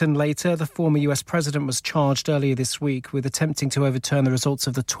Washington later. The former US president was charged earlier this week with attempting to overturn the results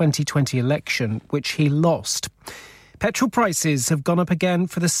of the 2020 election, which he lost. Petrol prices have gone up again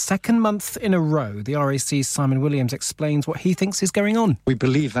for the second month in a row. The RAC's Simon Williams explains what he thinks is going on. We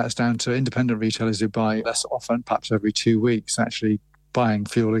believe that's down to independent retailers who buy less often, perhaps every 2 weeks, actually buying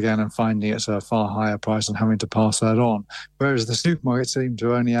fuel again and finding it's a far higher price and having to pass that on. Whereas the supermarkets seem to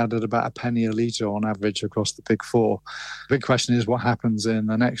have only added about a penny a litre on average across the big four. The big question is what happens in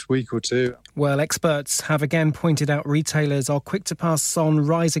the next week or two. Well, experts have again pointed out retailers are quick to pass on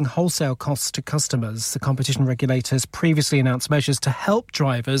rising wholesale costs to customers. The competition regulators previously announced measures to help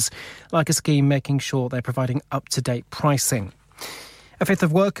drivers, like a scheme making sure they're providing up-to-date pricing. A fifth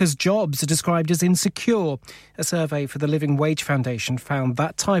of workers' jobs are described as insecure. A survey for the Living Wage Foundation found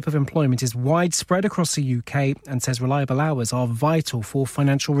that type of employment is widespread across the UK and says reliable hours are vital for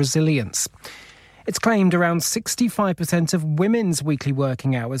financial resilience. It's claimed around 65% of women's weekly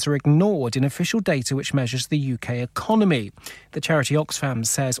working hours are ignored in official data which measures the UK economy. The charity Oxfam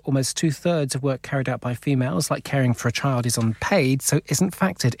says almost two-thirds of work carried out by females, like caring for a child, is unpaid, so isn't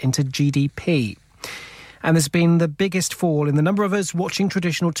factored into GDP. And there's been the biggest fall in the number of us watching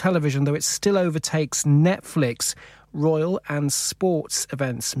traditional television, though it still overtakes Netflix. Royal and sports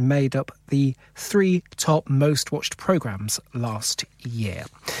events made up the 3 top most watched programmes last year.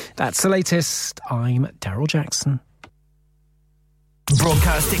 That's the latest. I'm Daryl Jackson.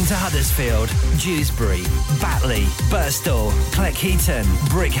 Broadcasting to Huddersfield, Dewsbury, Batley, Birstall, Cleckheaton,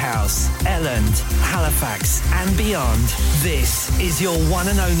 Brickhouse, Elland, Halifax and beyond. This is your one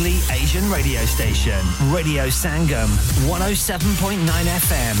and only Asian radio station. Radio Sangam, 107.9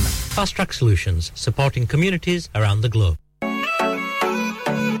 FM. Fast Track Solutions, supporting communities around the globe.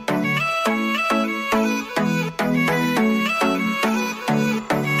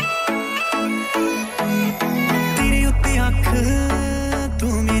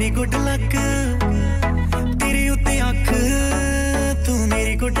 good luck तेरे उत्ते आँख तू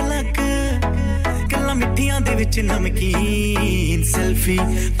मेरी good luck गल्लां मिठियां दे विच नमकीन selfie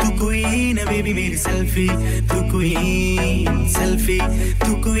तू queen है baby मेरी सेल्फी तू queen सेल्फी तू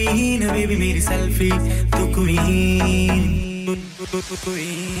queen है बेबी मेरी सेल्फी तू queen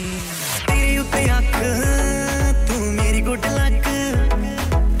तेरे उत्ते आँख तू मेरी good luck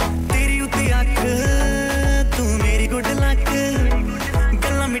तेरे उत्ते आँख तू मेरी good luck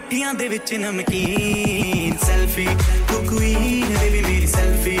मिठियां दे विच नमकीन सेल्फी तू क्वीन बेबी मेरी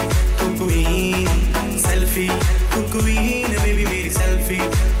सेल्फी तू क्वीन सेल्फी तू क्वीन बेबी मेरी सेल्फी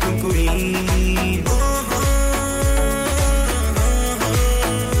तू क्वीन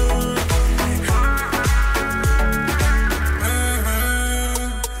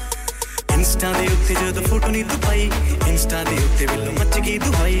इंस्टा दे उत्ते जदों फोटो नी तू पाई इंस्टा दे उत्ते वेलो मच गई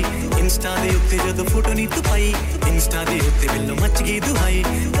दुहाई इंस्टा दे उत्ते जदों फोटो नी तू पाई इंस्टा दे उत्ते वेलो मच गई दुहाई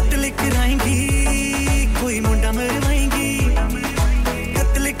कत्ल कराएंगी कोई मुंडा मरवाएंगी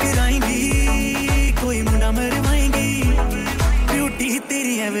कत्ल कराएंगी कोई मुंडा मरवाएंगी ब्यूटी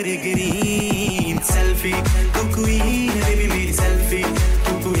तेरी एवरग्रीन सेल्फी तू क्वीन बेबी मेरी सेल्फी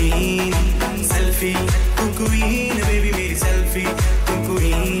तू क्वीन सेल्फी तू क्वीन बेबी मेरी सेल्फी तू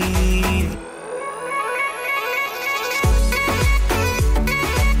क्वीन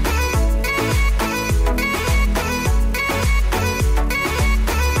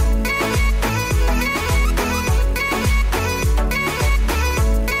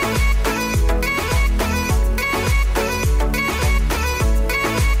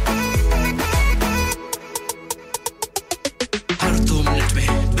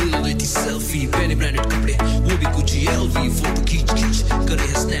फ्लैट में बिल लेती सेल्फी पहने ब्रांडेड कपड़े वो भी कुछ LV फोटो खींच करे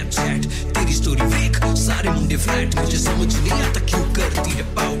है स्नैपचैट तेरी स्टोरी देख सारे मुंडे फ्लैट मुझे समझ नहीं आता क्यों करती है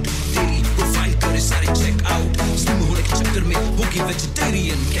पाउट तेरी प्रोफाइल करे सारे चेक आउट स्लिम होने के चक्कर में वो की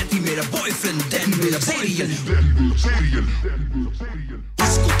वेजिटेरियन कहती मेरा बॉयफ्रेंड देन मेरा वेरियन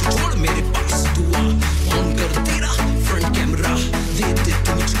इसको तो छोड़ मेरे पास तू आ ऑन कर तेरा फ्रंट कैमरा दे दे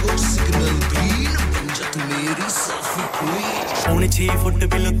तू मुझको सिग्नल ग्रीन बन जा तू मेरी सेल्फी क्वीन पौने 6 फुट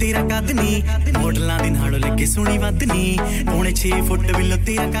बिलो तेरा कद नी मॉडलां दे नालों लगे सोहनी वद नी पौने 6 फुट बिलो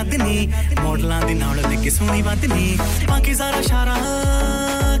तेरा कद नी मॉडलां दे नालों लगे सोहनी वद नी बाकी सारा शारा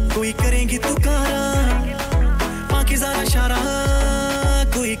कोई करेंगी तू कारा बाकी सारा शारा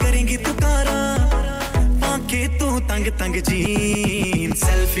कोई करेंगी तू कारा बाकी तू तंग तंग जीन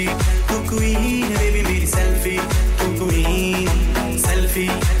सेल्फी तू क्वीन बेबी मेरी सेल्फी तू क्वीन सेल्फी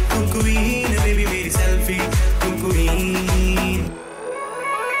तू क्वीन बेबी मेरी सेल्फी तू क्वीन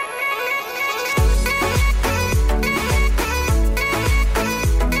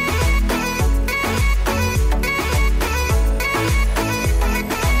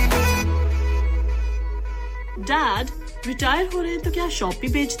डैड रिटायर हो रहे हैं तो क्या शॉप भी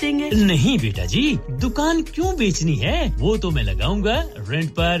बेच देंगे नहीं बेटा जी दुकान क्यों बेचनी है वो तो मैं लगाऊंगा रेंट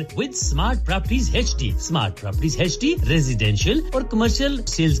पर with smart properties HD smart properties HD residential और कमर्शियल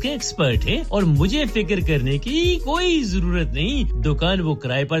सेल्स के एक्सपर्ट हैं और मुझे फिक्र करने की कोई जरूरत नहीं दुकान वो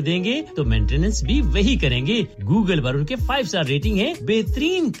किराए पर देंगे तो मेंटेनेंस भी वही करेंगे गूगल पर उनके 5 स्टार रेटिंग है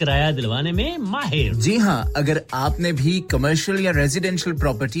बेहतरीन किराया दिलवाने में माहिर जी हां अगर आपने भी कमर्शियल या रेजिडेंशियल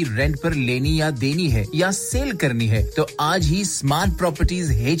प्रॉपर्टी रेंट पर लेनी या देनी है या सेल करनी है तो आज ही स्मार्ट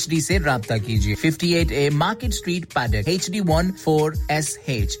प्रॉपर्टीज एचडी से राब्ता कीजिए 58A market street Paddock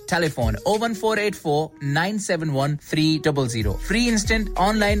HD14SH telephone 01484 971 300 free instant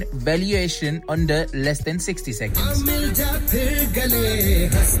online valuation under less than 60 seconds मिल जा फिर गले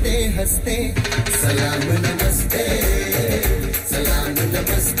हंसते हंसते सलाम नमस्ते सलाम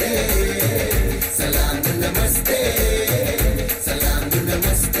नमस्ते सलाम नमस्ते सलाम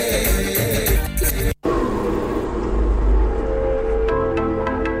नमस्ते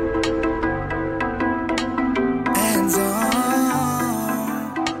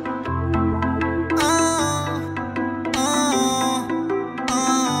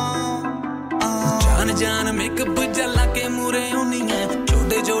मेकअप जला के मुरे होनी है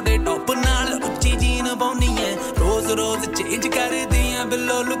छोटे छोटे टॉप नाल उच्ची जीन पाउनी है रोज रोज चेंज कर दियां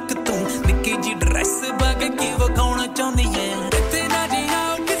बिलो लुक तू निक्की जी ड्रेस बागे की वखाउना चाहनी है इते ना जी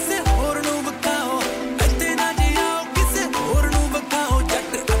आओ किसे होर नु वखाओ इते ना जी आओ किसे होर नु वखाओ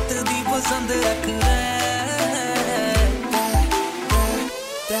जट अत दी पसंद रखदा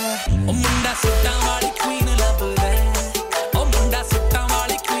ओ मुंडा सुट्टां वाली क्वीन लभदा ओ मुंडा सुट्टां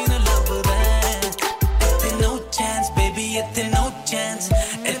वाली queen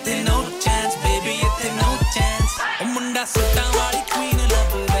It's no chance, baby, it's no chance. Oh, munda sutta wali queen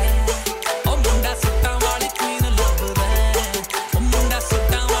love that. Oh, munda sutta wali queen love that. Oh, munda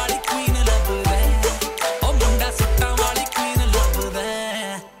sutta wali queen love that. Oh, munda sutta wali queen love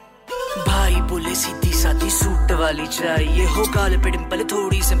that. भाई बोले सीधी सादी suit वाली चाहिए हो गाल पे डिंपल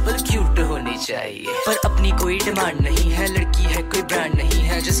थोड़ी simple cute होनी चाहिए पर अपनी कोई डिमांड नहीं है लड़की है कोई ब्रांड नहीं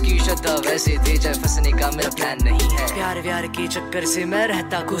है जिसकी श्रद्धा वैसे दे जाए फंसने का मेरा प्लान नहीं है प्यार व्यार के चक्कर से मैं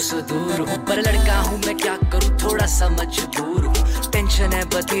रहता कुछ दूर हूँ पर लड़का हूँ मैं क्या करूँ थोड़ा सा मजबूर हूँ टेंशन है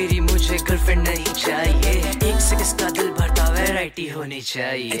बतेरी मुझे गर्लफ्रेंड नहीं चाहिए एक से किसका दिल भरता वैरायटी होनी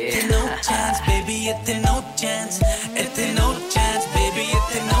चाहिए It's no chance, baby, it's no chance. It's no chance, baby,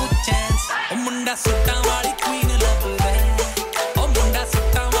 it's no chance. Oh, munda sutta wali queen love that. Oh, munda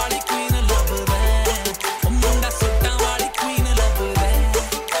sutta wali queen love that. Oh, munda sutta wali queen love that.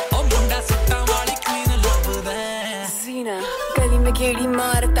 Oh, munda sutta wali queen love that. Zina, गली में गेड़ी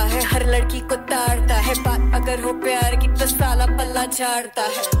मारता है हर लड़की को ताड़ता है बात अगर हो प्यार की तो साला पल्ला झाड़ता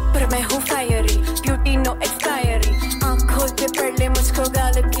है पर मैं हूँ फायरी ब्यूटी नो एक्सपायरी आँख खोल के पढ़ ले मुझको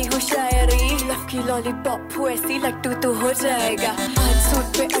गालिब की हूँ शायरी लव की लॉलीपॉप हूँ ऐसी लट्टू तू हो जाएगा आज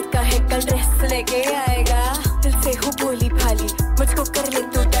सूट पे अटका है कल ड्रेस लेके आएगा दिल से हूँ भोली भाली मुझको कर ले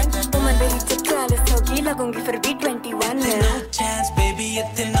तू डन उम्र मेरी जब 40 होगी लगूंगी फिर भी 21 है No chance, baby,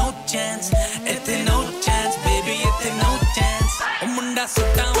 it's no chance. It's no chance, baby, it's no chance. Oh, munda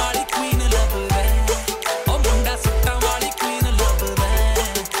sutta wali queen love that. Oh, munda sutta wali queen love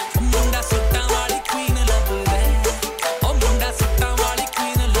that. Oh, munda sutta wali queen love that. Oh, munda sutta wali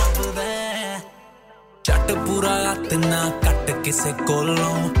queen love that. Chat pura atna cut ਕਿਸੇ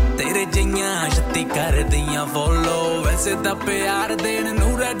ਕੋਲੋਂ ਤੇਰੇ ਜਈਆਂ ਛੱਤੀ ਕਰਦੀਆਂ follow ਵੈਸੇ ਤਾਂ ਪਿਆਰ ਦੇਣ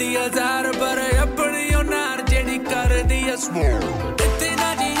ਨੂੰ ਰੈਡੀ ਹਜ਼ਾਰ ਪਰ ਆਪਣੀ ਉਹ ਨਾਰ ਜਿਹੜੀ ਕਰਦੀ ਐ ਸਮੋਲ ਇੱਥੇ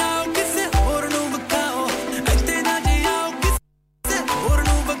ਨਾ ਜਿਆਓ ਕਿਸੇ ਹੋਰ ਨੂੰ ਵਕਾਓ ਇੱਥੇ ਨਾ ਜਿਆਓ ਕਿਸੇ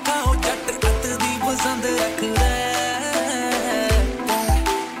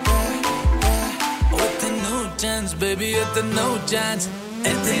ਇੱਥੇ no chance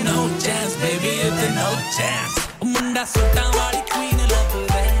ਇੱਥੇ no chance baby ਇੱਥੇ no chance ਉਹ ਮੁੰਡਾ ਸੁੱਟਾਂ ਵਾਲੀ queen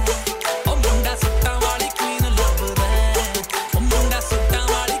ਲੱਭਦਾ ਉਹ ਮੁੰਡਾ ਸੁੱਟਾਂ ਵਾਲੀ queen ਲੱਭਦਾ ਉਹ ਮੁੰਡਾ ਸੁੱਟਾਂ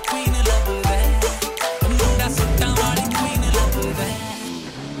ਵਾਲੀ queen ਲੱਭਦਾ ਉਹ ਮੁੰਡਾ ਸੁੱਟਾਂ ਵਾਲੀ queen ਲੱਭਦਾ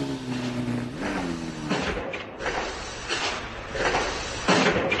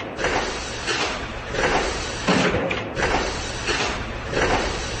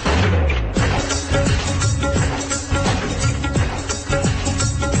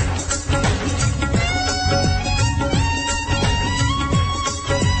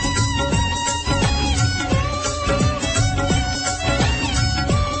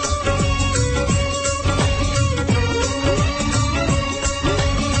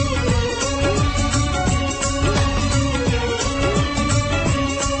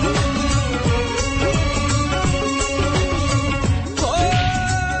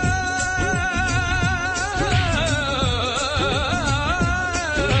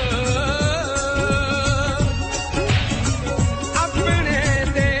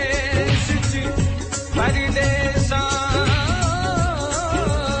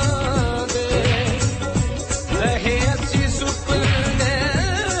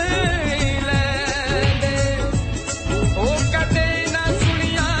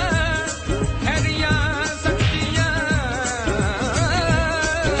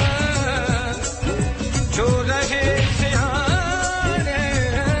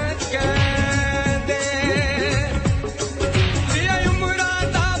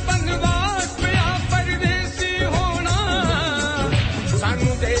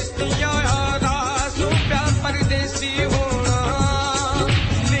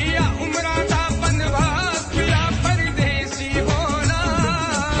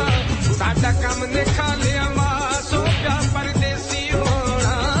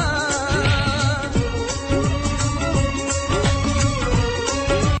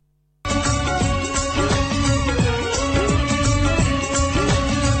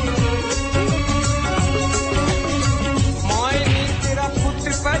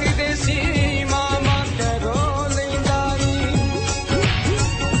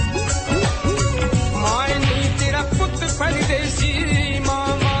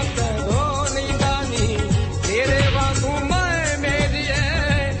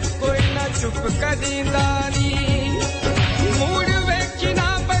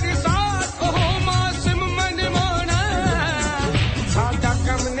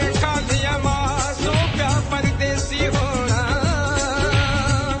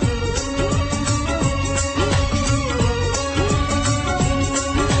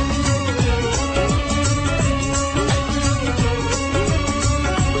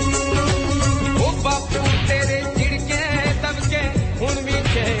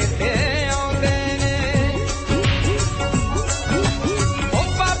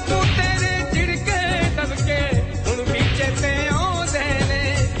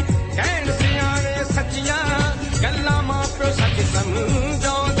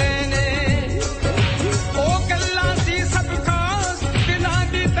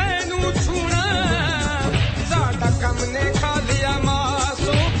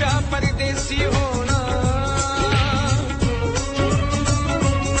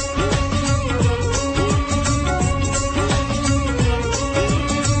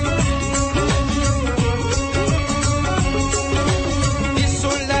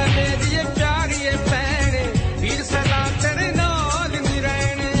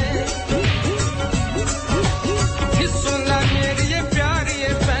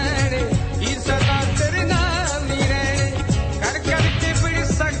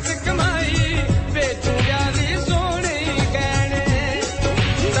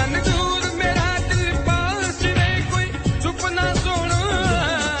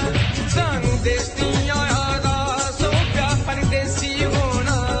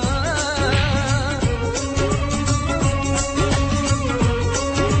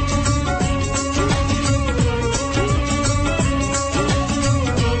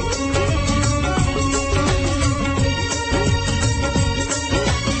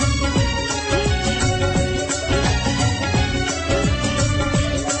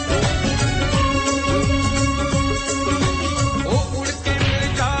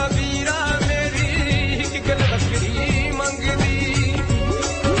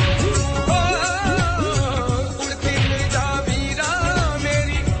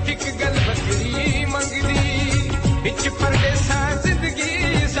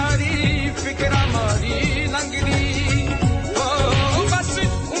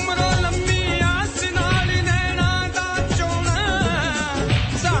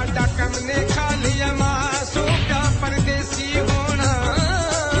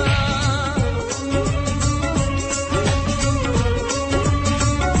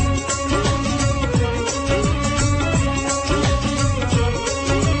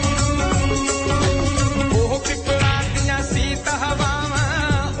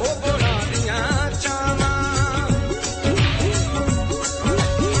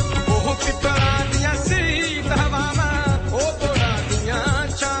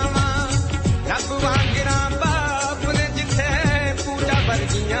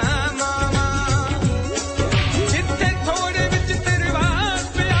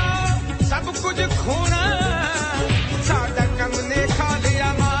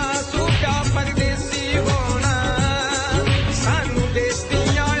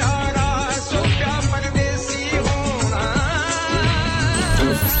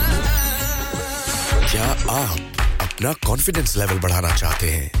क्या आप अपना कॉन्फिडेंस लेवल बढ़ाना चाहते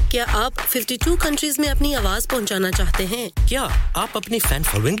हैं? क्या आप 52 कंट्रीज में अपनी आवाज पहुंचाना चाहते हैं? क्या आप अपनी फैन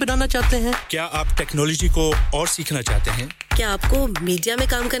फॉलोइंग बनाना चाहते हैं? क्या आप टेक्नोलॉजी को और सीखना चाहते हैं? क्या आपको मीडिया में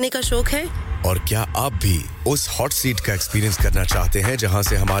काम करने का शौक है? और क्या आप भी उस हॉट सीट का एक्सपीरियंस करना चाहते हैं जहां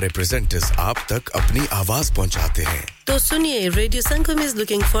से हमारे प्रेजेंटर्स आप तक अपनी आवाज पहुंचाते हैं? तो सुनिए, radio Sangam is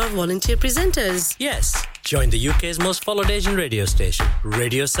looking for volunteer presenters. Yes, join the UK's most followed Asian radio station,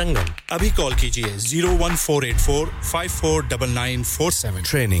 Radio Sangam. अभी कॉल कीजिए 01484 549947.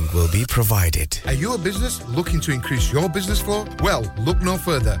 Training will be provided. Are you a business looking to increase your business flow? Well, look no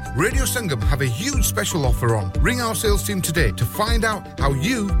further. Radio Sangam have a huge special offer on. Ring our sales team today to find out how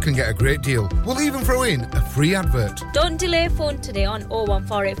you can get a great deal. We'll even throw in a free advert. Don't delay, phone today on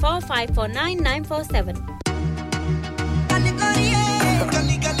 01484 549 947.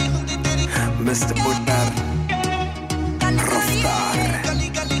 Mr. Buttar Raftar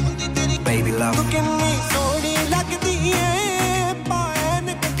Baby love Tu kinni soni lagdi hai paen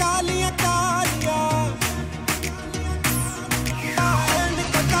kaliyan kaliyan paen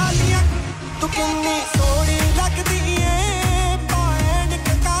kaliyan Tu kinni soni lagdi hai paen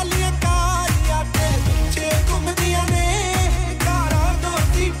kaliyan kaliyan te piche ghumdiyan ne kara do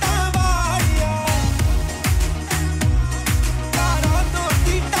seeta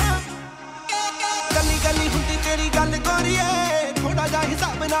ਗੱਲ ਗੋਰੀਏ ਥੋੜਾ ਜਿਹਾ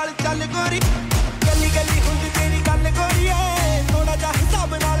ਹਿਸਾਬ ਨਾਲ ਚੱਲ ਗੋਰੀ ਗੱਲੀ ਗੱਲੀ ਹੁੰਦੀ ਤੇਰੀ ਗੱਲ ਗੋਰੀਏ ਥੋੜਾ ਜਿਹਾ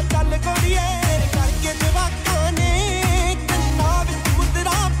ਹਿਸਾਬ ਨਾਲ ਚੱਲ ਗੋਰੀਏ ਤੇਰੇ ਕਰਕੇ ਜਵਾਕਾਂ ਨੇ ਕੰਨਾਂ ਵਿੱਚ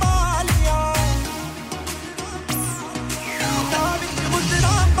ਮੁੰਦਰਾ ਪਾ ਲਿਆ ਕੰਨਾਂ ਵਿੱਚ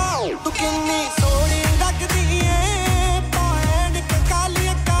ਮੁੰਦਰਾ ਪਾ ਤੂੰ ਕਿੰਨੀ ਸੋਹਣੀ ਲੱਗਦੀ ਏ ਪਾਣ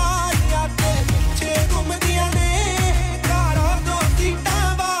ਕਾਲੀਆਂ ਕਾਲੀਆਂ ਤੇਰੇ ਪਿੱਛੇ ਘੁੰਮਦੀਆਂ ਨੇ ਕਾਰਾਂ ਦੋ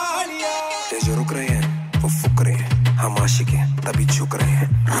ਸੀਟਾਂ ਵਾਲੀਆਂ ਤੇ ਜੋ ਰੁਕ ਰਹੇ हैं वो फुकरे हम आशिक हैं तभी झुक रहे हैं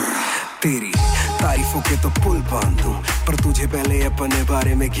तेरी तारीफों के तो पुल बांध दूं पर तुझे पहले अपने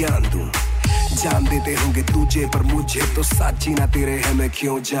बारे में ज्ञान दूं जान देते होंगे तुझे पर मुझे तो साची ना तेरे है मैं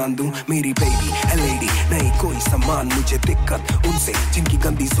क्यों जान दूं मेरी बेबी है लेडी नहीं कोई सामान मुझे दिक्कत उनसे जिनकी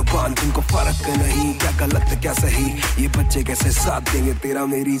गंदी जुबान जिनको फर्क नहीं क्या गलत क्या सही ये बच्चे कैसे साथ देंगे तेरा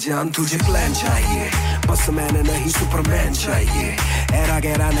मेरी जान तुझे प्लान चाहिए बस मैंने नहीं सुपरमैन चाहिए एरा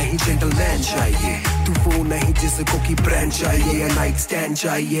गैरा नहीं जेंटलमैन चाहिए तू वो नहीं जिसको की ब्रांड चाहिए या नाइट स्टैंड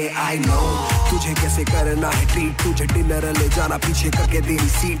चाहिए आई नो तुझे कैसे करना है ट्रीट तुझे डिनर ले जाना पीछे करके तेरी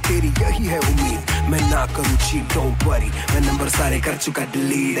सीट तेरी यही है उम्मीद मैं ना करूँ cheat don't worry मैं नंबर सारे कर चुका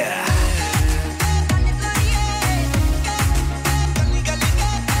delete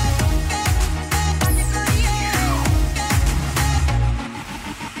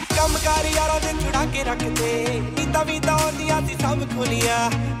ਕੰਮਕਾਰ ਯਾਰਾਂ ਦੇ ਛੁਡਾ ਕੇ ਰੱਖਦੇ ਨੀਂਦਾਂ ਵੀ ਤਾਂ ਆਉਂਦੀਆਂ ਸੀ ਸਭ ਖੁੱਲੀਆਂ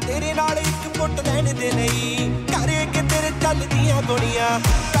ਤੇਰੇ ਨਾਲ ਇੱਕ ਫੁੱਟ ਲੈਣ ਦੇ ਲਈ ਘਰੇ ਕਿ ਤੇਰੇ ਚੱਲਦੀਆਂ ਗੋਲੀਆਂ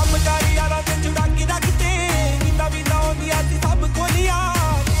ਕੰਮਕਾਰ ਯਾਰਾਂ ਦੇ ਛੁਡਾ ਕੇ ਰੱਖਦੇ ਨੀਂਦਾਂ ਵੀ ਤਾਂ ਆਉਂਦੀਆਂ ਸੀ ਸਭ ਖੁੱਲੀਆਂ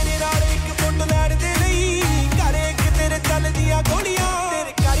ਤੇਰੇ ਨਾਲ ਇੱਕ ਫੁੱਟ ਲੈਣ ਦੇ ਲਈ ਘਰੇ ਕਿ ਤੇਰੇ ਚੱਲਦੀਆਂ ਗੋਲੀਆਂ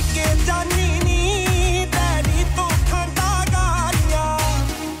ਤੇਰੇ ਕਰਕੇ ਜਾਨੀ ਨੀ ਤੇਰੀ ਤੋਂ ਖੰਡਾ ਗਾਲੀਆਂ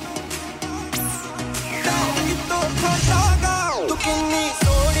ਤੇਰੀ ਤੋਂ ਖੰਡਾ ਗਾ ਤੂੰ ਕਿੰਨੀ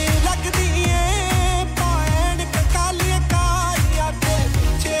ਸੋਹਣੀ ਲੱਗਦੀ ਏ ਪਾਣ ਕਾਲੀਆਂ ਕਾਲੀਆਂ ਤੇ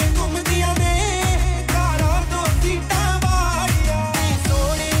ਪਿੱਛੇ ਘੁੰਮਦੀਆਂ ਨੇ ਕਾਰਾਂ ਦੋ ਸੀਟਾਂ ਵਾਲੀਆਂ ਨੀ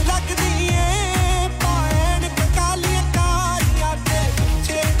ਸੋਹਣੀ ਲੱਗਦੀ ਏ ਪਾਣ ਕਾਲੀਆਂ ਕਾਲੀਆਂ ਤੇ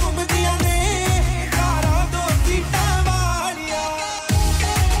ਪਿੱਛੇ ਘੁੰਮਦੀਆਂ ਨੇ ਕਾਰਾਂ ਦੋ ਸੀਟਾਂ ਵਾਲੀਆਂ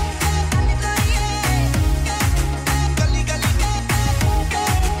ਗੱਲੀ ਗੱਲੀ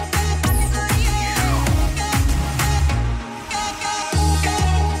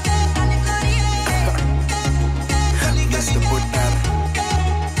Mr. Buttar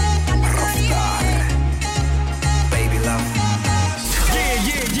Raftar Baby love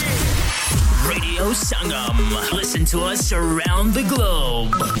Radio Sangam. Listen to us around the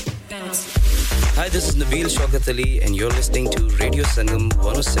globe. Hi, this is Nabil Shaukat Ali and you're listening to Radio Sangam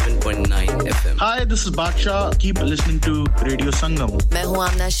 107.9 FM. Hi, this is Baksha. Keep listening to Radio Sangam. मैं हूँ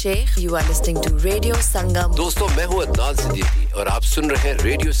आमना Sheikh. You are listening to Radio Sangam. दोस्तों मैं हूँ अदनान सिद्दीकी और आप सुन रहे हैं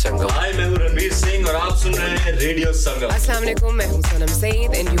radio संगम. Hi, मैं हूँ रणवीर सिंह और आप सुन रहे हैं रेडियो संगम. अस्सलाम वालेकुम. मैं हूँ सनम Saeed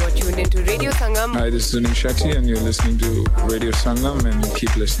and you are tuned into Radio Sangam. Hi, this is Zunin Shetty and you're listening to Radio Sangam and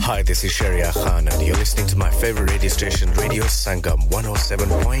keep listening. Hi, this is Sharia Khan and you're listening to my favorite radio station, Radio Sangam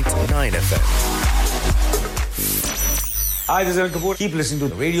 107.9 FM. Hi, this is Anil Kapoor. Keep listening to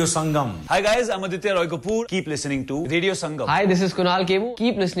Radio Sangam. Hi guys, I'm Aditya Roy Kapoor. Keep listening to Radio Sangam. Hi, this is Kunal Kebu.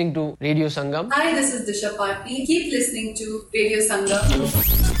 Keep listening to Radio Sangam. Hi, this is Disha Patni. Keep listening to Radio Sangam.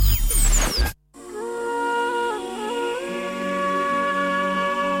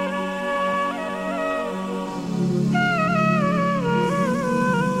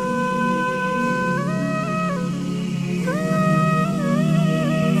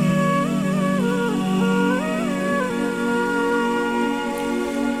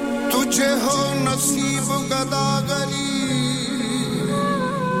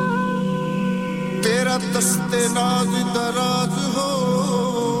 तेरा दस्ते नाज दराज हो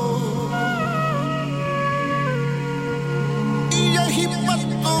यही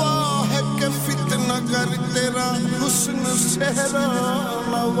बद्दुआ है कि फितना कर तेरा हुस्न सहरा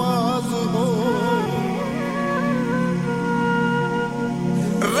नवाज हो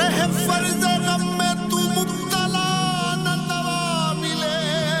रह फर्ज गम में तू मुब्तला न दवा मिले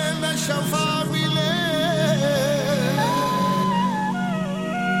न शफा मिले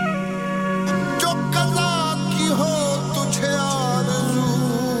जो कज़ा की हो तुझे आरज़ू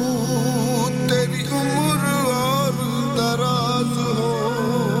तेरी उम्र और दराज हो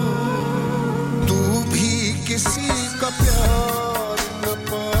तू भी किसी का प्यार न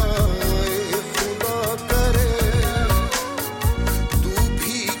पाए खुदा करे तू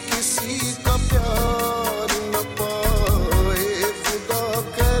भी किसी का प्यार न पाए खुदा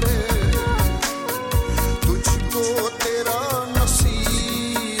करे तुझको तेरा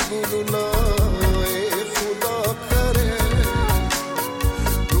नसीब रुलाए खुदा करे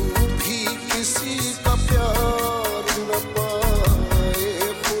तू भी किसी का प्यार न पाए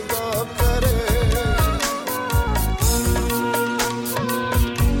खुदा करे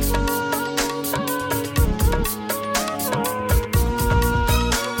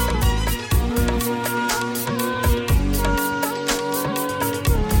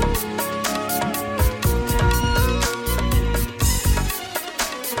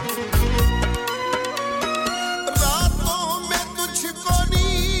रातों में तुझको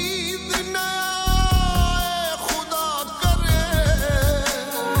नींद न आए खुदा करे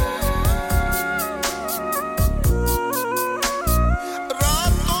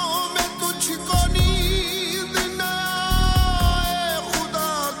रातों में तुझको नींद न आए खुदा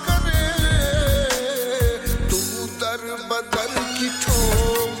करे तू दर बदर की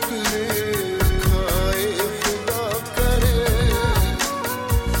ठोकरें खाए खुदा करे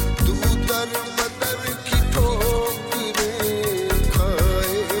तू दर बदर की ठोकरें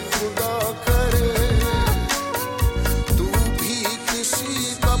खाए खुदा करे तू भी किसी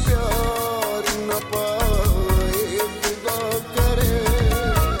का प्यार न पाए खुदा करे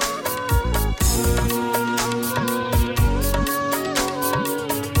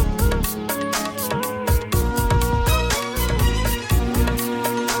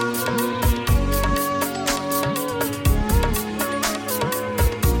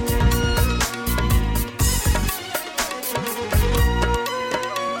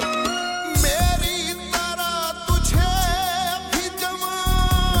मेरी तरह तुझे भी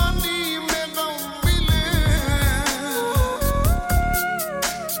जवानी में गम मिले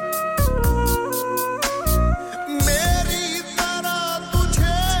मेरी तरह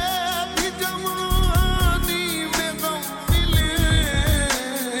तुझे भी जवानी में गम मिले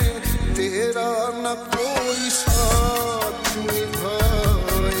तेरा न कोई साथ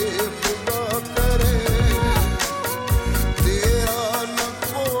निभाए खुदा करे तेरा न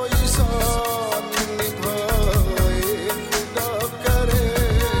कोई साथ निभाए खुदा करे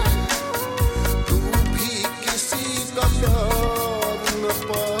तू भी किसी का प्यार न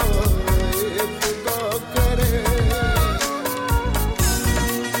पाए खुदा करे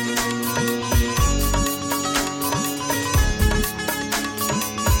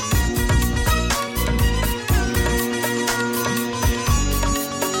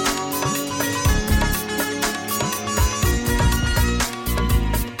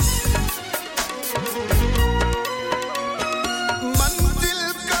मंजिल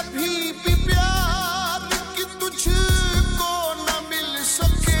कभी भी प्यार की तुझको न मिल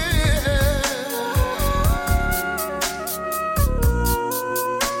सके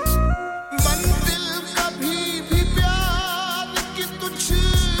मंजिल कभी भी प्यार की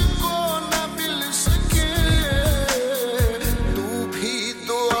तुझको न मिल सके तू भी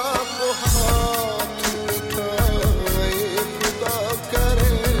दुआ को हाथ उठाए खुदा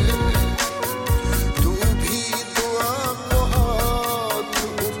करे तू भी दुआ को हाथ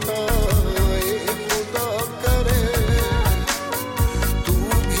उठाए खुदा करे तू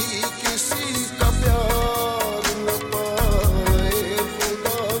भी किसी का प्यार न पाए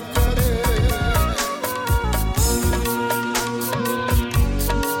खुदा करे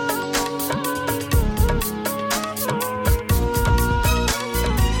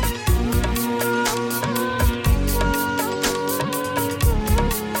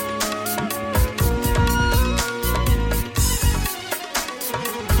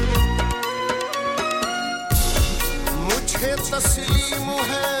मुझे तस्लीम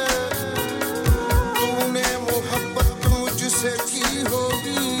है तूने मोहब्बत मुझसे की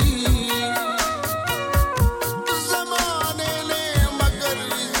होगी ज़माने ने मगर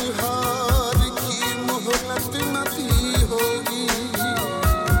इज़हार की मोहलत न दी होगी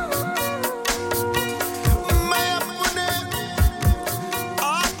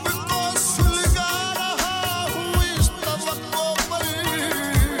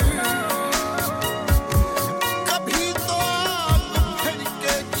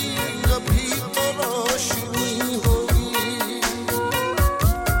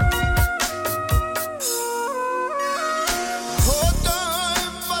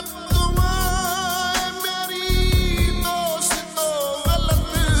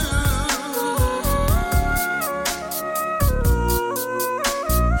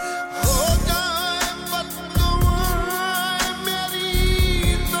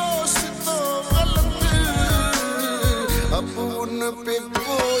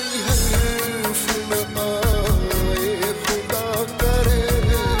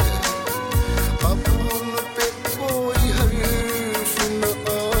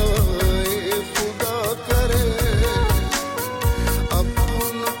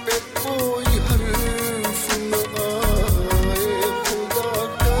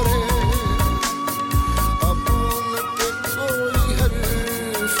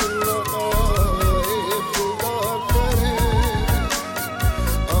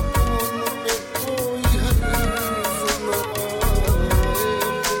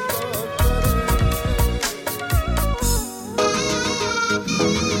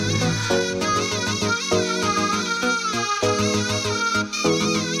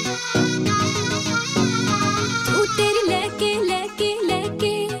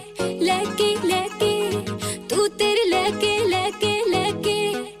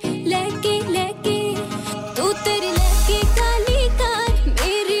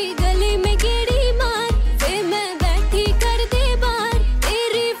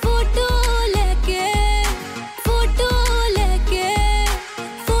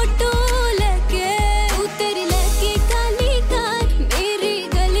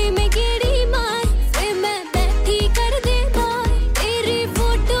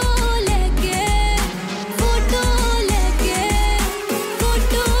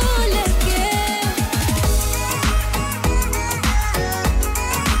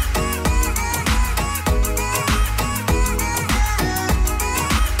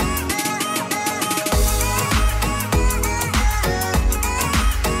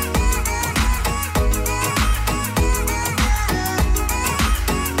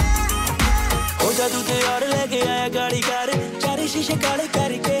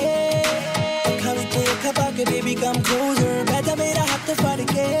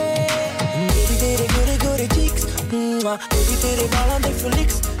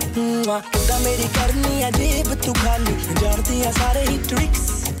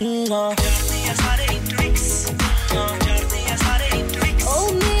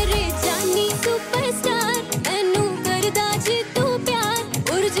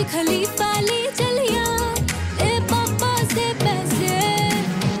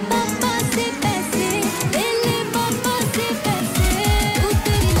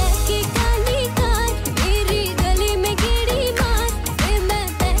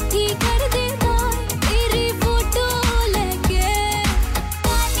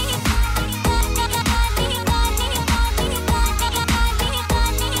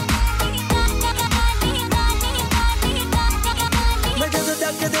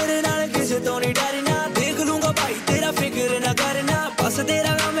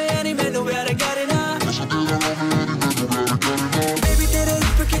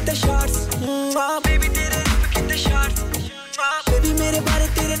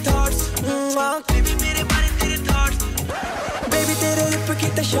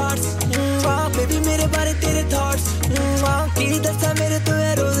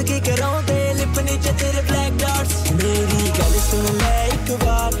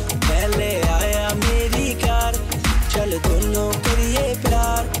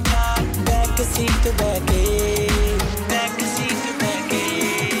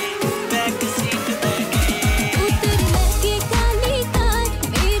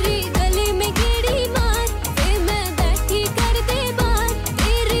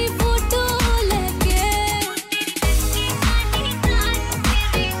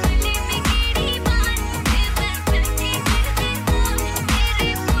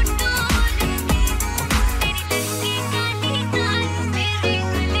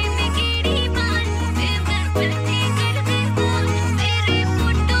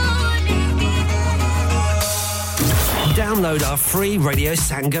Download our free Radio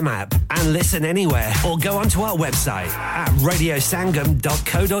Sangam app and listen anywhere or go onto our website at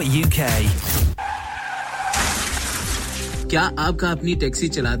radiosangam.co.uk. क्या आपका अपनी टैक्सी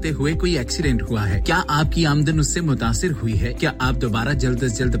चलाते हुए कोई एक्सीडेंट हुआ है? क्या आपकी आमदन उससे मुतासिर हुई है? क्या आप दोबारा जल्द से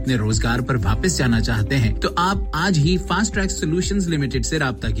जल्द अपने रोजगार पर वापस जाना चाहते हैं? तो आप आज ही फास्ट ट्रैक सॉल्यूशंस लिमिटेड से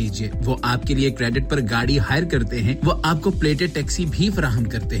राब्ता कीजिए। वो आपके लिए क्रेडिट पर गाड़ी हायर करते हैं। वो आपको प्लेटेड टैक्सी भी फराहम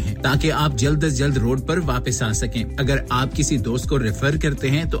करते हैं ताकि आप जल्द से जल्द रोड पर वापस आ सकें। अगर आप किसी दोस्त को रेफर करते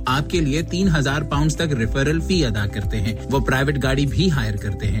हैं तो आपके लिए 3000 पाउंड तक रेफरल फी अदा करते हैं। वो प्राइवेट गाड़ी भी हायर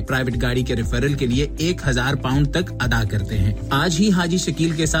करते हैं। प्राइवेट गाड़ी के रेफरल के लिए 1000 पाउंड तक अदा करते हैं। हैं आज ही हाजी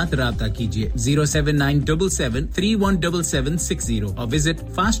शकील के साथ राब्ता कीजिए 07977317760 और visit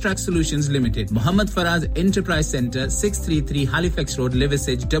fast track solutions limited Mohammad Faraz enterprise centre 633 Halifax road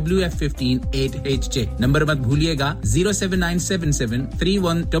Liversedge WF15 8HJ number मत भूलिएगा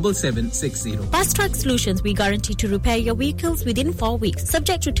 07977317760 Fast Track Solutions, we guarantee to repair your vehicles within 4 weeks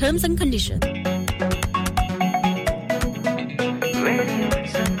subject to terms and conditions.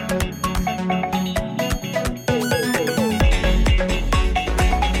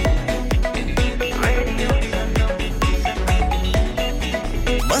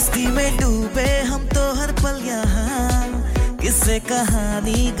 किससे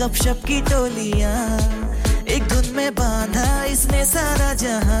कहानी गपशप की टोलियां एक धुन में बांधा इसने सारा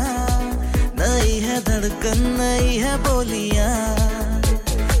जहां नई है धड़कन नई है बोलियां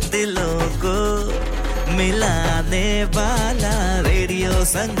दिलों को मिलाने वाला रेडियो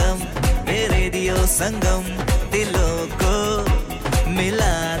संगम दिलों को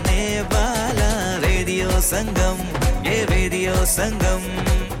मिलाने वाला रेडियो संगम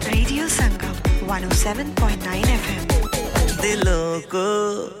 107.9 FM दिलों को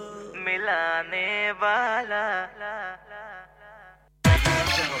मिलाने वाला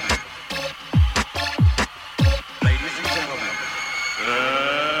Ladies and gentlemen,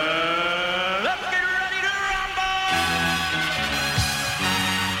 let's get ready to rumble!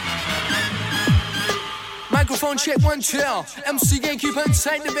 Microphone check 1 2 MC Gamekeeper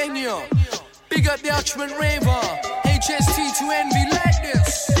inside the venue Big up the Archman Raver HST to envy like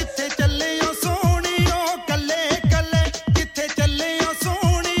this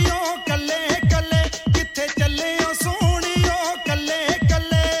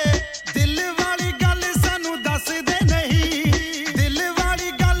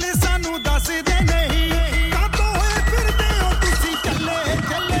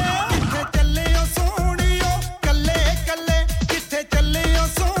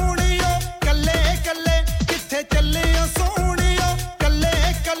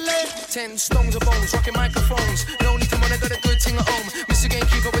Stones of bones, rocking microphones. No need to money, got a good thing at home. Mr.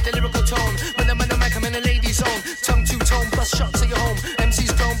 Gamekeeper with the lyrical tone. When I'm on the mic, I'm in a ladies' zone. Tongue two-tone, plus shots at your home.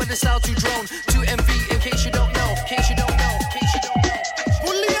 MC's grown, but the style too drone. 2 MV, in case you don't know.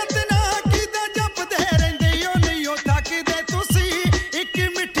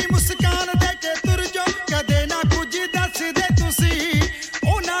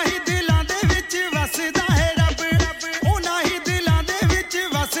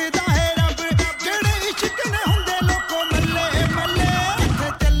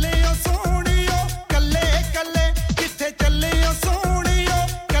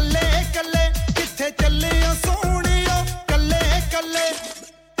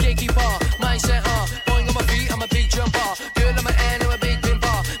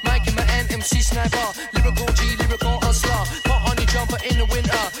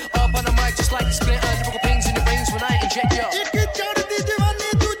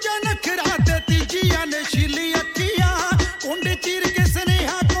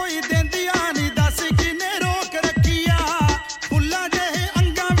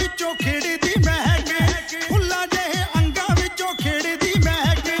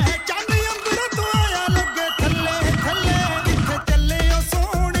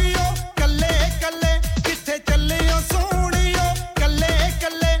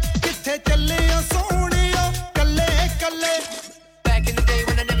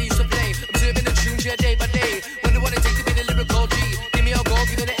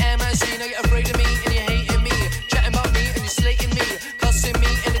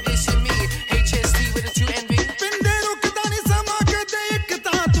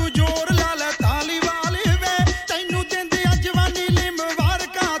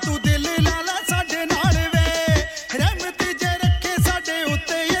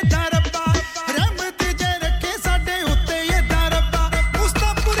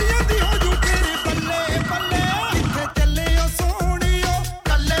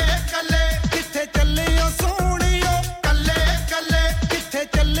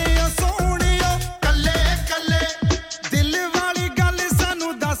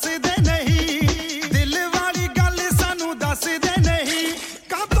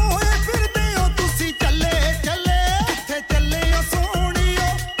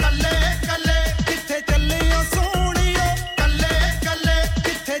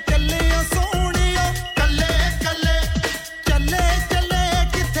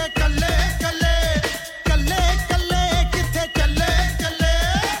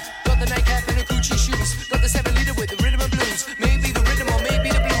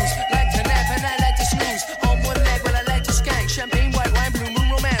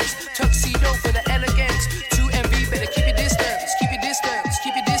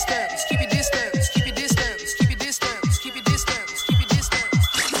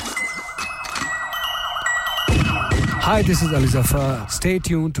 Hi, this is Ali Zafar. Stay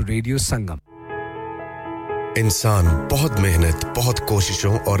tuned to Radio Sangam. इंसान बहुत मेहनत, बहुत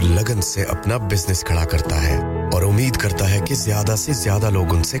कोशिशों और लगन से अपना business खड़ा करता है और उम्मीद करता है कि ज्यादा से ज्यादा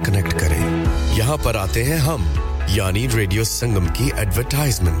लोग उनसे कनेक्ट करें। यहाँ पर आते हैं हम, यानी रेडियो संगम की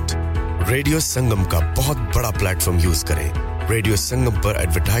एडवर्टाइजमेंट। रेडियो संगम का बहुत बड़ा प्लेटफॉर्म यूज करें। रेडियो संगम पर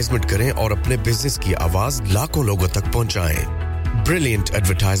एडवर्टाइजमेंट करें और अपने बिजनेस की आवाज लाखों लोगों तक पहुंचाएं। Brilliant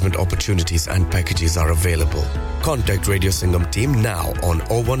advertisement opportunities and packages are available. Contact Radio Sangam team now on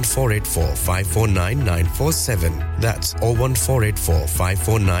 01484 549 947. That's 01484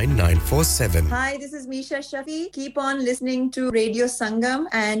 549 947. Hi, this is Misha Shafi. Keep on listening to Radio Sangam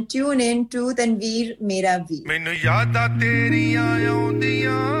and tune in to Tanveer Mera Veer. Mainu yaada teriyan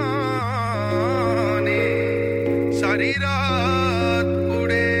aundiyan ne sari raat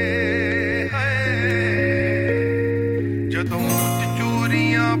ude hai jadon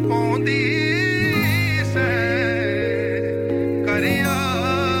ਪੌਂਦੀ ਸੈ ਕਰਿਆ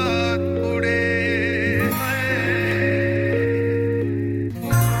ਕੁੜੇ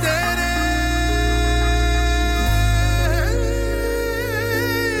ਤੇਰੇ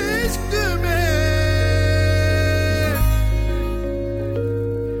ਇਸ਼ਕ ਮੇ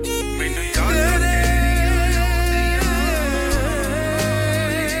ਮੈਨੂੰ ਯਾਦ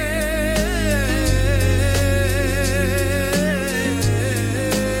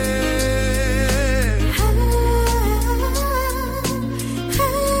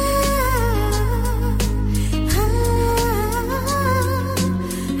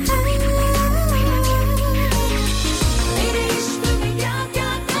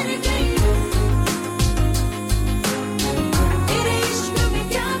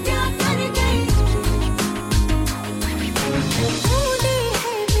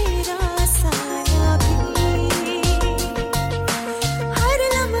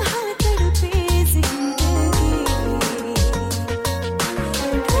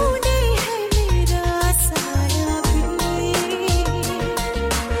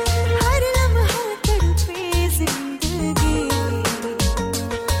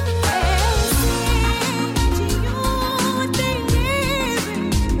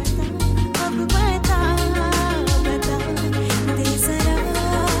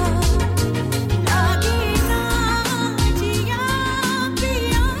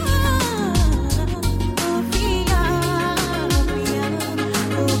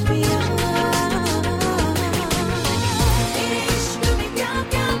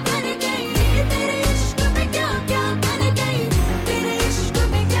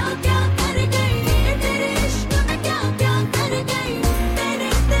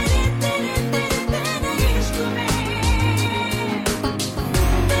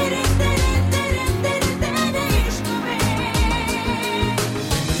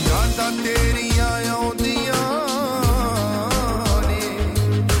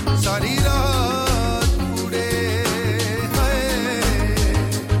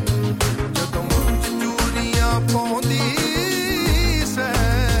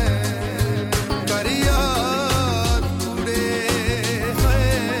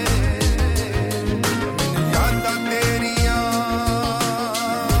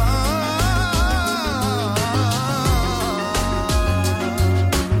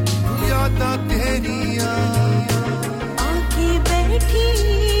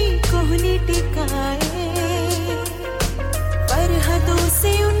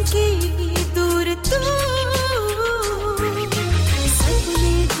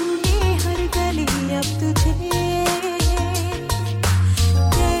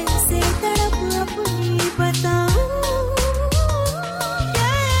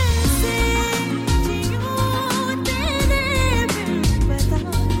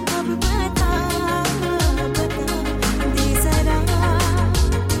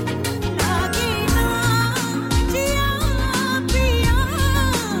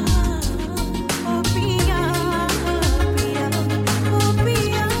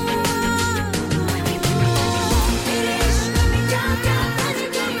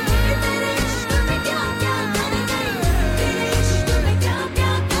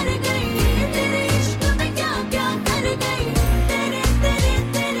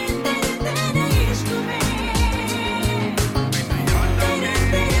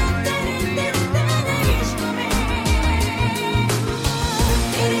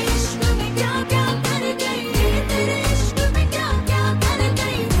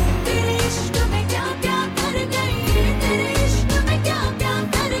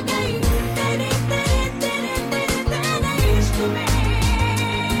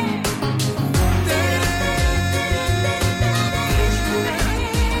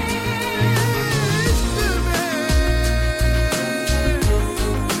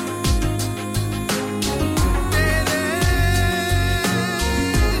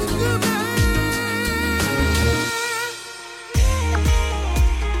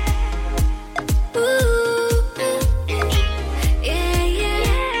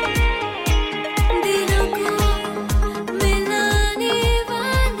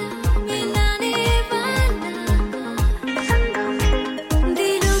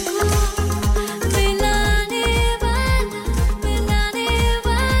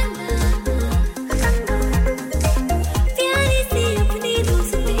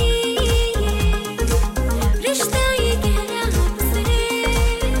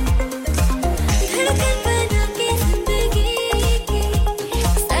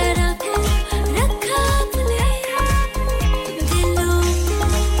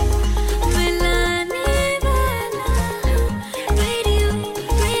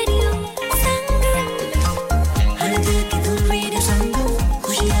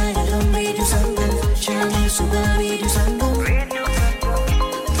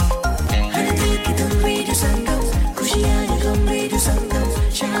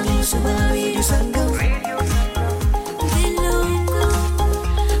Radio Sangam.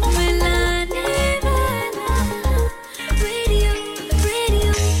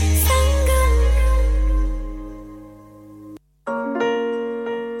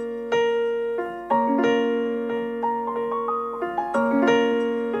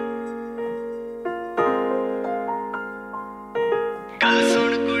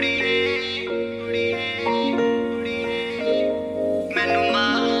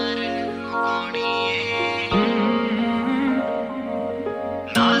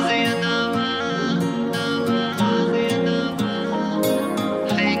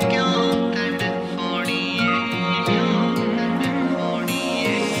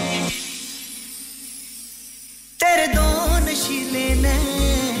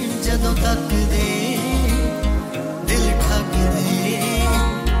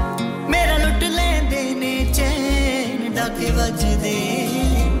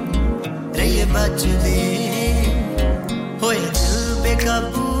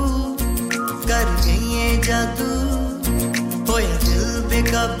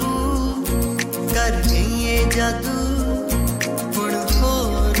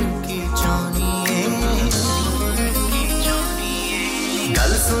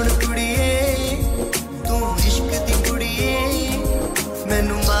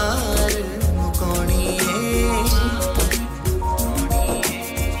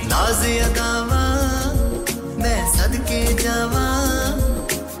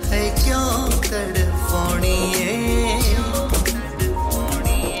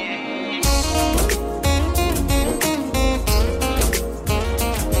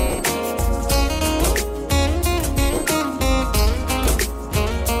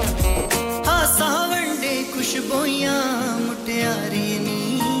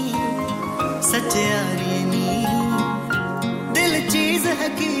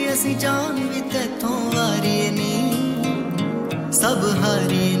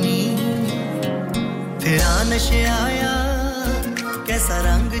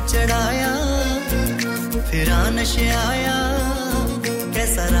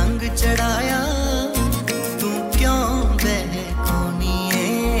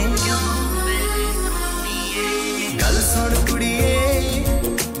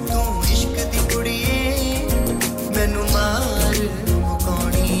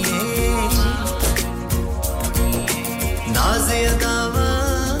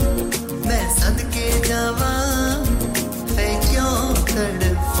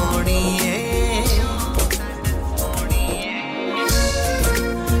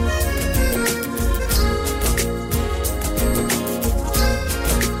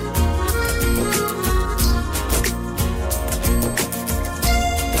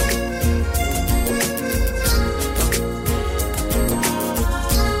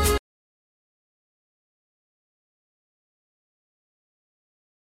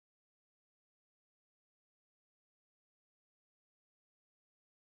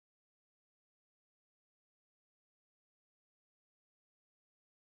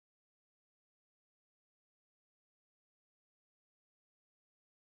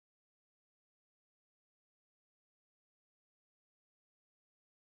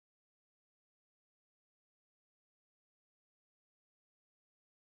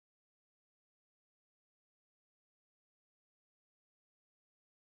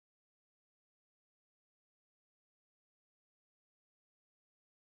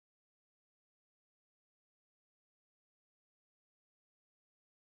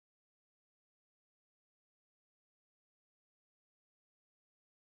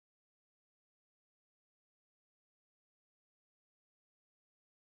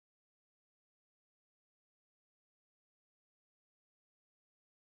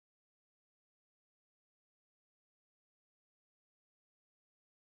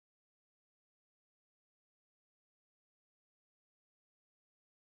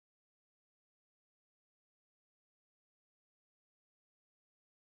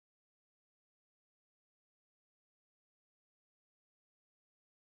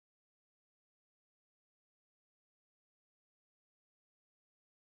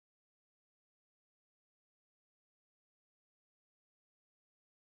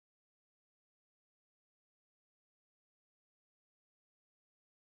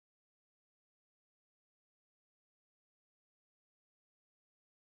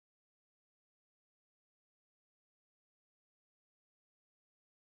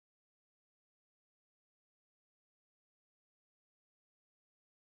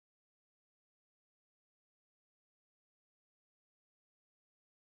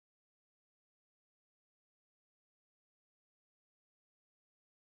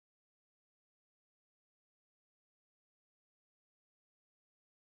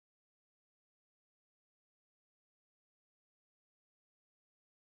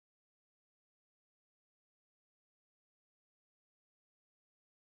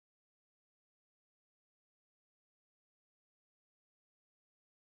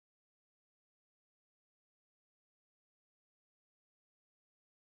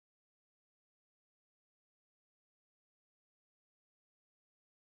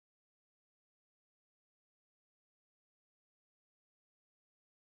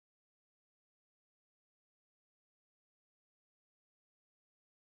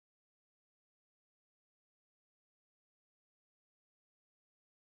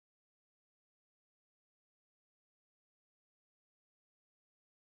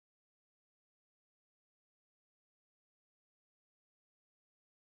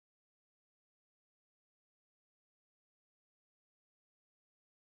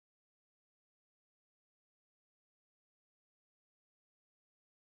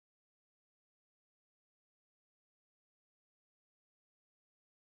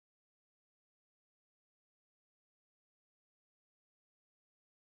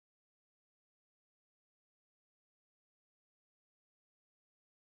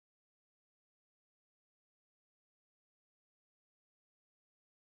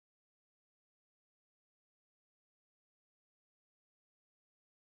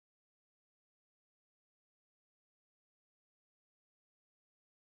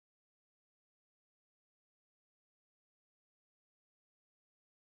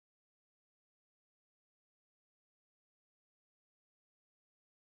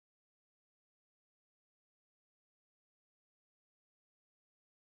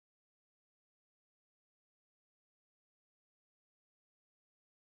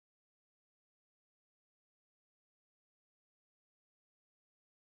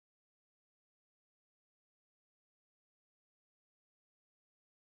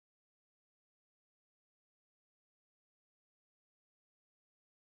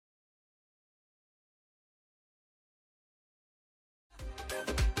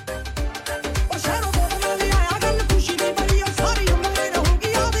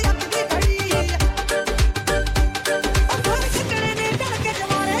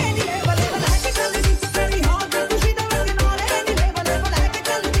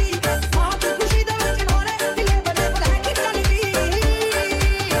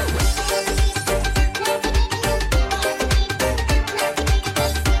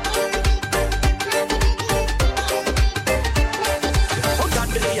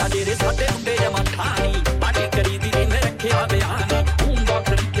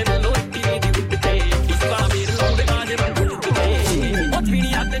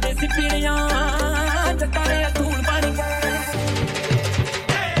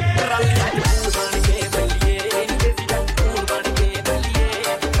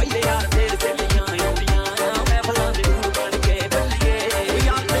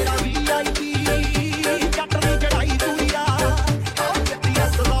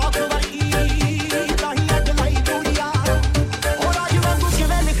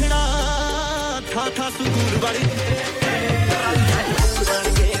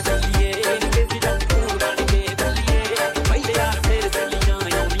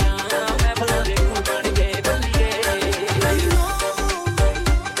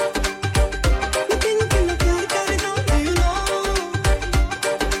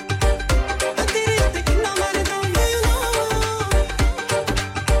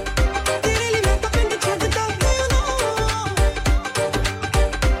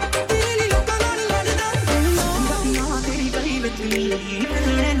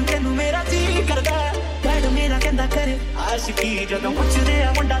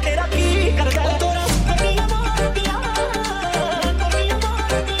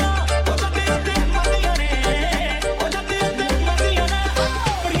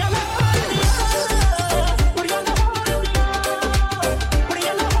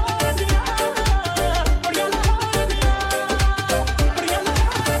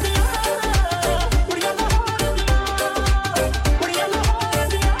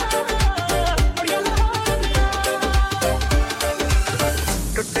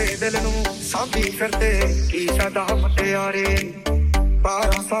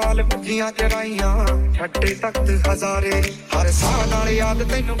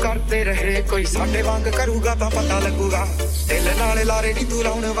 कोई साडे वांग करूगा ता पता लगूगा दिल नाल लारे नी तू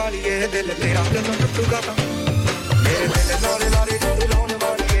लाउण वाली ए दिल तेरा ਜਦੋਂ ਟੁੱਟੂਗਾ ਤਾਂ ਮੇਰੇ ਦਿਲ ਨਾਲ ਲਾਰੇ ਨੀ ਤੂੰ ਲਾਉਣ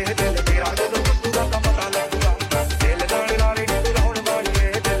ਵਾਲੀ ਏ ਦਿਲ ਤੇਰਾ ਜਦੋਂ ਟੁੱਟੂਗਾ ਤਾਂ ਪਤਾ ਲੱਗੂਗਾ ਦਿਲ ਨਾਲ ਲਾਰੇ ਨੀ ਤੂੰ ਲਾਉਣ ਵਾਲੀ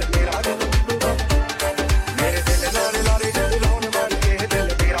ਏ ਦਿਲ ਤੇਰਾ ਜਦੋਂ ਟੁੱਟੂਗਾ ਮੇਰੇ ਦਿਲ ਨਾਲ ਲਾਰੇ ਨੀ ਤੂੰ ਲਾਉਣ ਵਾਲੀ ਏ ਦਿਲ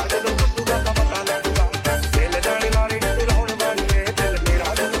ਤੇਰਾ ਜਦੋਂ ਟੁੱਟੂਗਾ ਤਾਂ ਪਤਾ ਲੱਗੂਗਾ ਦਿਲ ਨਾਲ ਲਾਰੇ ਨੀ ਤੂੰ ਲਾਉਣ ਵਾਲੀ ਏ ਦਿਲ ਤੇਰਾ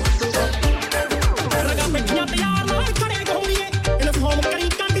ਜਦੋਂ ਟੁੱਟੂਗਾ ਰਗਾ ਬੈਠੀਆਂ ਪਿਆਰ ਨਾਲ ਖੜੇ ਗੋਲੀਏ ਇਹਨੂੰ ਫੋਨ ਕਰੀ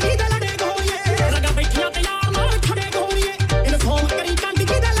ਕੰਡ ਜੀ ਦਾ ਲੜੇ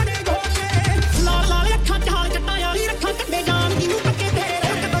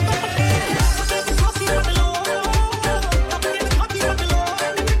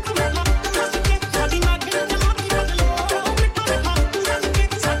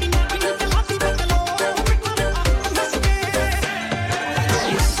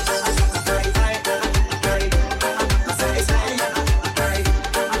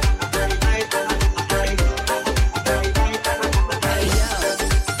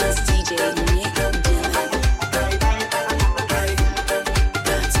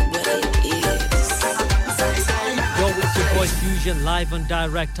Live and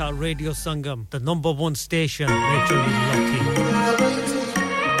direct at Radio Sangam, the #1 station. Make sure you lock in.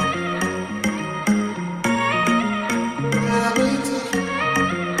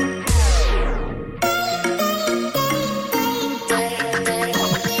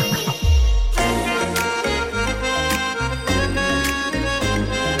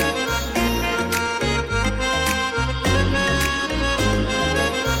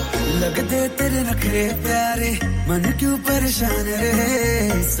 लगदे तेरे नखरे प्यारे मन क्यों परेशान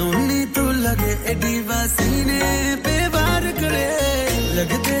रहे सोनी तू लगे एडी वासीने पे वार करे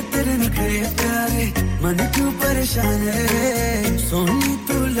लगदे तेरे नखरे प्यारे मन क्यों परेशान रहे सोनी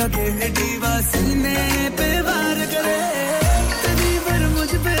तू लगे एडी वासीने पे वार करे तेरी पर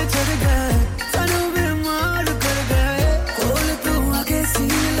मुझ पे चढ़ गए सानू बीमार कर गए खोल तू आगे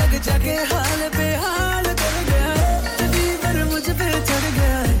सीन लग जाके हाल बेहाल कर गए तेरी पर मुझ पे चढ़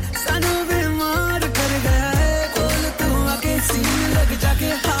गए सानू बीमार कर गए खोल तू आगे सीन लग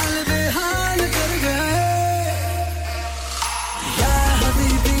जाके हाल बेहाल कर गए या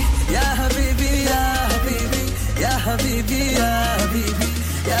हबीबी या हबीबी या हबीबी या हबीबी या हबीबी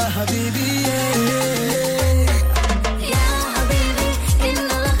या हबीबी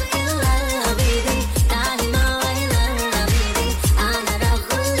Ana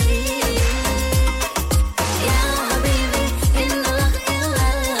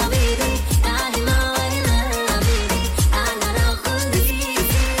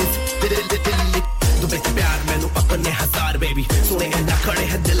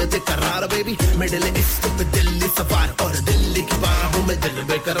दिल ते करार बेबी मिडिल ईस्ट पे दिल्ली सवार और दिल्ली की बाहों में दिल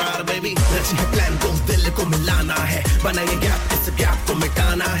बेकरार बेबी रची है प्लान तुम दिल को मिलाना है बनाए गैप इस गैप को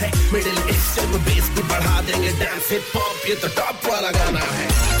मिटाना है मिडिल ईस्ट पे बेस भी बढ़ा देंगे डांस हिप हॉप ये तो टॉप वाला गाना है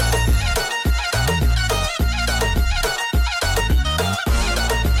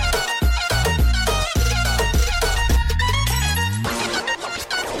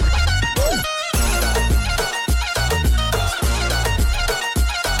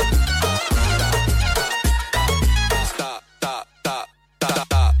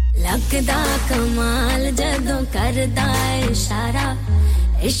लगदा कमाल जदों करदा इशारा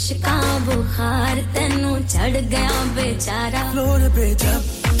इश्का बुखार तैनू चढ़ गया बेचारा फ्लोर पे जब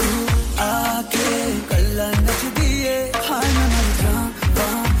तू आके कल्ला नच दिए हाय मैं जावा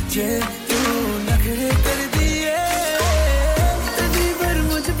जे तू नखरे कर दिए तभी पर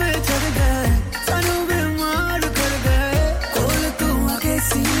मुझ पे चढ़ गए सानू बीमार कर गए कोल तू आके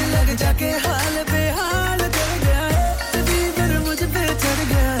सीने लग जाके हाल बेहाल कर गए तभी पर मुझ पे चढ़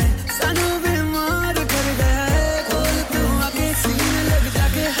गए सानू बीमार कर गए कोल तू आके सीने लग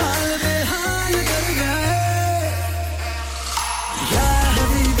जाके हाल बेहाल कर गए या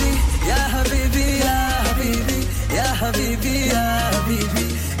हबीबी या हबीबी या हबीबी या हबीबी या हबीबी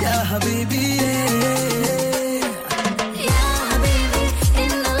या हबीबी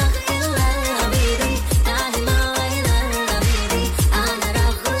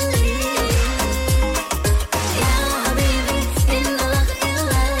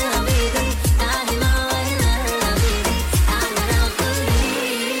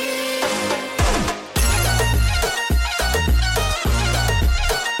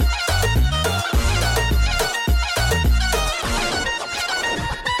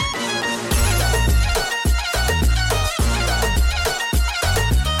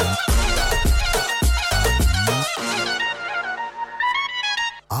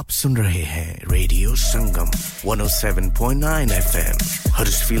सुन रहे हैं रेडियो संगम 107.9 FM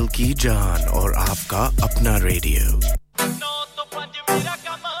हर्षफील की जान और आपका अपना रेडियो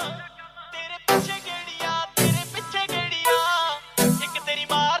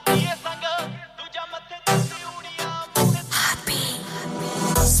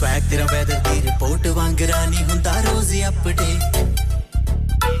स्वैग तेरा वेदर दी रिपोर्ट वांग रानी हुंदा रोज अपडेट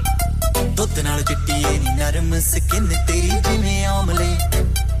दुੱਧ ਨਾਲ ਚਿੱਟੀ ਏ ਨੀ ਨਰਮ ਸਕਿਨ ਤੇਰੀ ਜਿਵੇਂ ਆਮਲੇ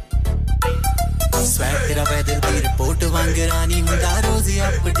ਸਵੈਗ ਤੇਰਾ ਵੈਦਰ ਦੀ ਰਿਪੋਰਟ ਵਾਂਗ ਰਾਨੀ ਹੁੰਦਾ ਰੋਜ਼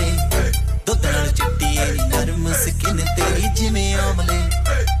ਅਪਡੇਟ ਦੁੱਧ ਨਾਲ ਚਿੱਟੀ ਏ ਨੀ ਨਰਮ ਸਕਿਨ ਤੇਰੀ ਜਿਵੇਂ ਆਮਲੇ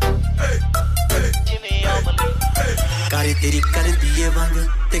ਕਾਰੇ ਤੇਰੀ ਕਰਦੀ ਏ ਵਾਂਗ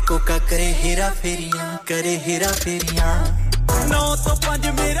ਤੇ ਕੋਕਾ ਕਰੇ ਹੀਰਾ ਫੇਰੀਆਂ 9 ਤੋਂ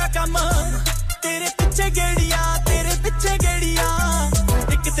 5 ਮੇਰਾ ਕੰਮ ਤੇਰੇ ਪਿੱਛੇ ਗੇੜੀਆਂ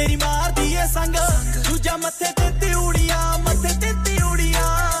ਇੱਕ ਤੇਰੀ ਮਾਰਦੀ ਏ ਸੰਗ ਦੂਜਾ ਮੱਥੇ ਤੇ ਤਿਉੜੀਆਂ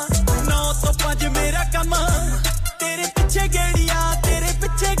 9 ਤੋਂ 5 ਮੇਰਾ ਕੰਮ ਤੇਰੇ ਪਿੱਛੇ ਗੇੜੀਆਂ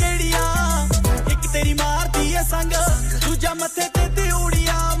ਇੱਕ ਤੇਰੀ ਮਾਰਦੀ ਏ ਸੰਗ ਦੂਜਾ ਮੱਥੇ ਤੇ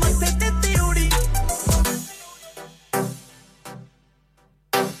ਤਿਉੜੀਆਂ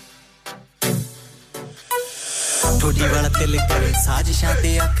ਠੋਡੀ ਵਾਲਾ ਤਿਲ ਕਰੇ ਸਾਜ਼ਿਸ਼ਾਂ ਤੇ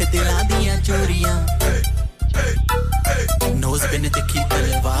ਅੱਖ ਦਿਲਾਂ ਦੀਆਂ ਚੋਰੀਆਂ ਨੋਜ਼ ਬਿਨ ਤਿੱਖੀ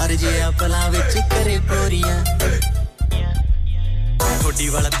ਤਲਵਾਰ ਜਿਹਾ ਪਲਾਂ ਵਿੱਚ ਕਰੇ ਪੋਰੀਆਂ ਠੋਡੀ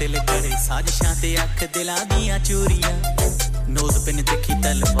ਵਾਲਾ ਤਿਲ ਕਰੇ ਸਾਜ਼ਿਸ਼ਾਂ ਤੇ ਅੱਖ ਦਿਲਾਂ ਦੀਆਂ ਚੋਰੀਆਂ ਨੋਜ਼ ਬਿਨ ਤਿੱਖੀ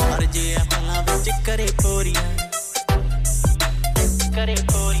ਤਲਵਾਰ ਜਿਹਾ ਪਲਾਂ ਵਿੱਚ ਕਰੇ ਪੋਰੀਆਂ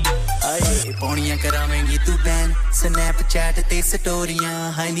ਆਏ ਪੌਣੀਆਂ ਕਰਾਵੇਂਗੀ ਤੂੰ ਬੈਨ ਸਨੈਪਚੈਟ ਤੇ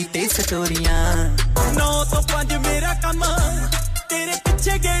ਸਟੋਰੀਆਂ ਹਾਈ ਨੀ ਤੇ ਸਟੋਰੀਆਂ 9 ਤੋਂ 5 ਮੇਰਾ ਕੰਮ ਤੇਰੇ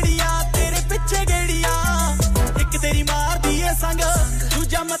ਪਿੱਛੇ ਗੇੜੀਆਂ ਇੱਕ ਤੇਰੀ ਮਾਰਦੀ ਏ ਸੰਗ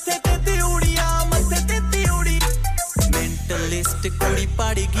ਦੂਜਾ ਮੱਥੇ ਤੇ ਤਿਉੜੀਆਂ ਮੈਂਟਲਿਸਟ ਕੁੜੀ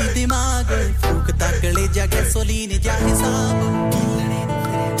ਪਾੜੇਗੀ ਦਿਮਾਗ ਫੂਕ ਤੱਕਲੇ ਜਾ ਗੈਸੋਲੀਨ ਜਾ ਹਿਸਾਬ ਕਿਲਣੇ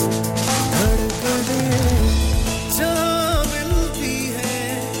ਧੜਕਦੇ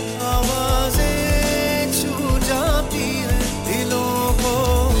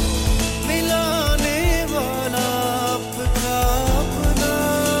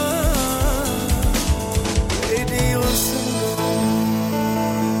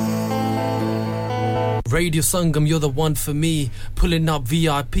Radio Sangam, you're the one for me. Pulling up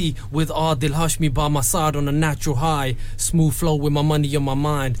VIP with Adil Hashmi by my side on a natural high. Smooth flow with my money on my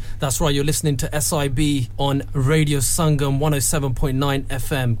mind. That's right, you're listening to SIB on Radio Sangam 107.9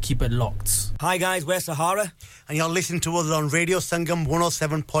 FM. Keep it locked. Hi guys, we're Sahara. And you're listening to us on Radio Sangam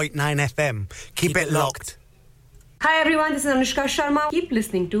 107.9 FM. Keep it locked. Hi everyone, this is Anushka Sharma. Keep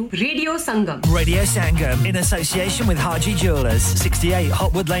listening to Radio Sangam. Radio Sangam in association with Haji Jewellers, 68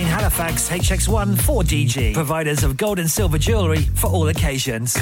 Hotwood Lane, Halifax, HX1 4DG. Providers of gold and silver jewellery for all occasions.